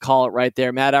 we're going to call it right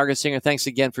there. Matt Argersinger, thanks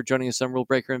again for joining us on Rule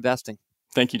Breaker Investing.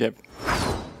 Thank you, David.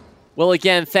 Well,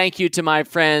 again, thank you to my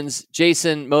friends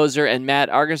Jason Moser and Matt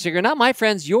Argersinger. Not my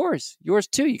friends, yours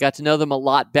too. You got to know them a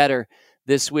lot better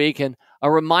this week. And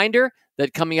a reminder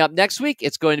that coming up next week,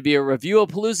 it's going to be a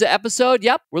Review-a-Palooza episode.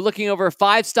 Yep, we're looking over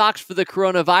 5 stocks for the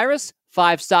coronavirus,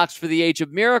 5 stocks for the age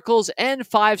of miracles, and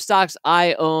 5 stocks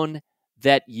I own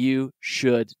that you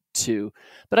should too.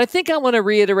 But I think I want to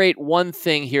reiterate one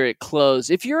thing here at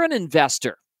close. If you're an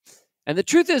investor, and the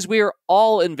truth is we are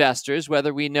all investors,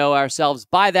 whether we know ourselves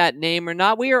by that name or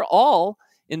not, we are all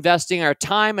investing our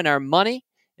time and our money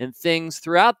in things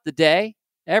throughout the day,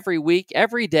 every week,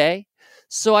 every day.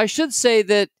 So I should say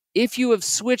that if you have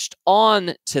switched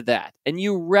on to that and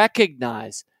you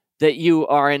recognize that you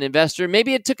are an investor,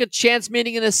 maybe it took a chance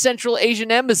meeting in a Central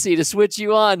Asian embassy to switch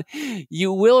you on,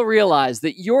 you will realize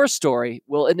that your story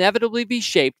will inevitably be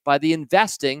shaped by the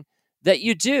investing that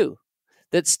you do,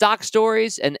 that stock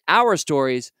stories and our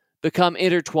stories become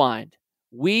intertwined,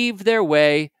 weave their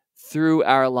way through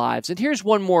our lives. And here's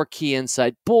one more key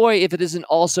insight. Boy, if it isn't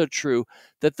also true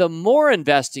that the more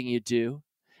investing you do,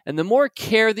 and the more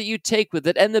care that you take with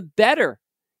it, and the better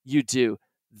you do,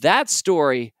 that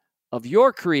story of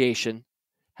your creation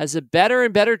has a better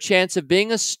and better chance of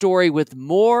being a story with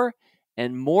more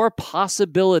and more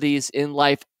possibilities in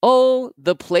life. Oh,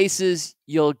 the places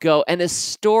you'll go. And a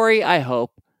story, I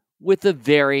hope, with a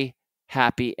very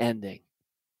happy ending.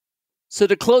 So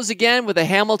to close again with a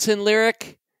Hamilton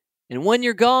lyric, and when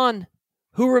you're gone,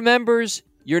 who remembers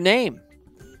your name?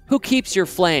 Who keeps your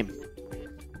flame?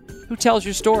 Who tells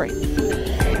your story?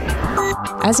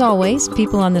 As always,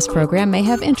 people on this program may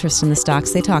have interest in the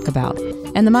stocks they talk about,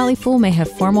 and the Motley Fool may have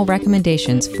formal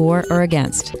recommendations for or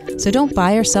against. So don't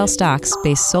buy or sell stocks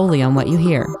based solely on what you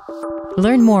hear.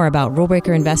 Learn more about rule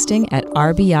breaker investing at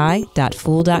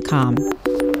rbi.fool.com.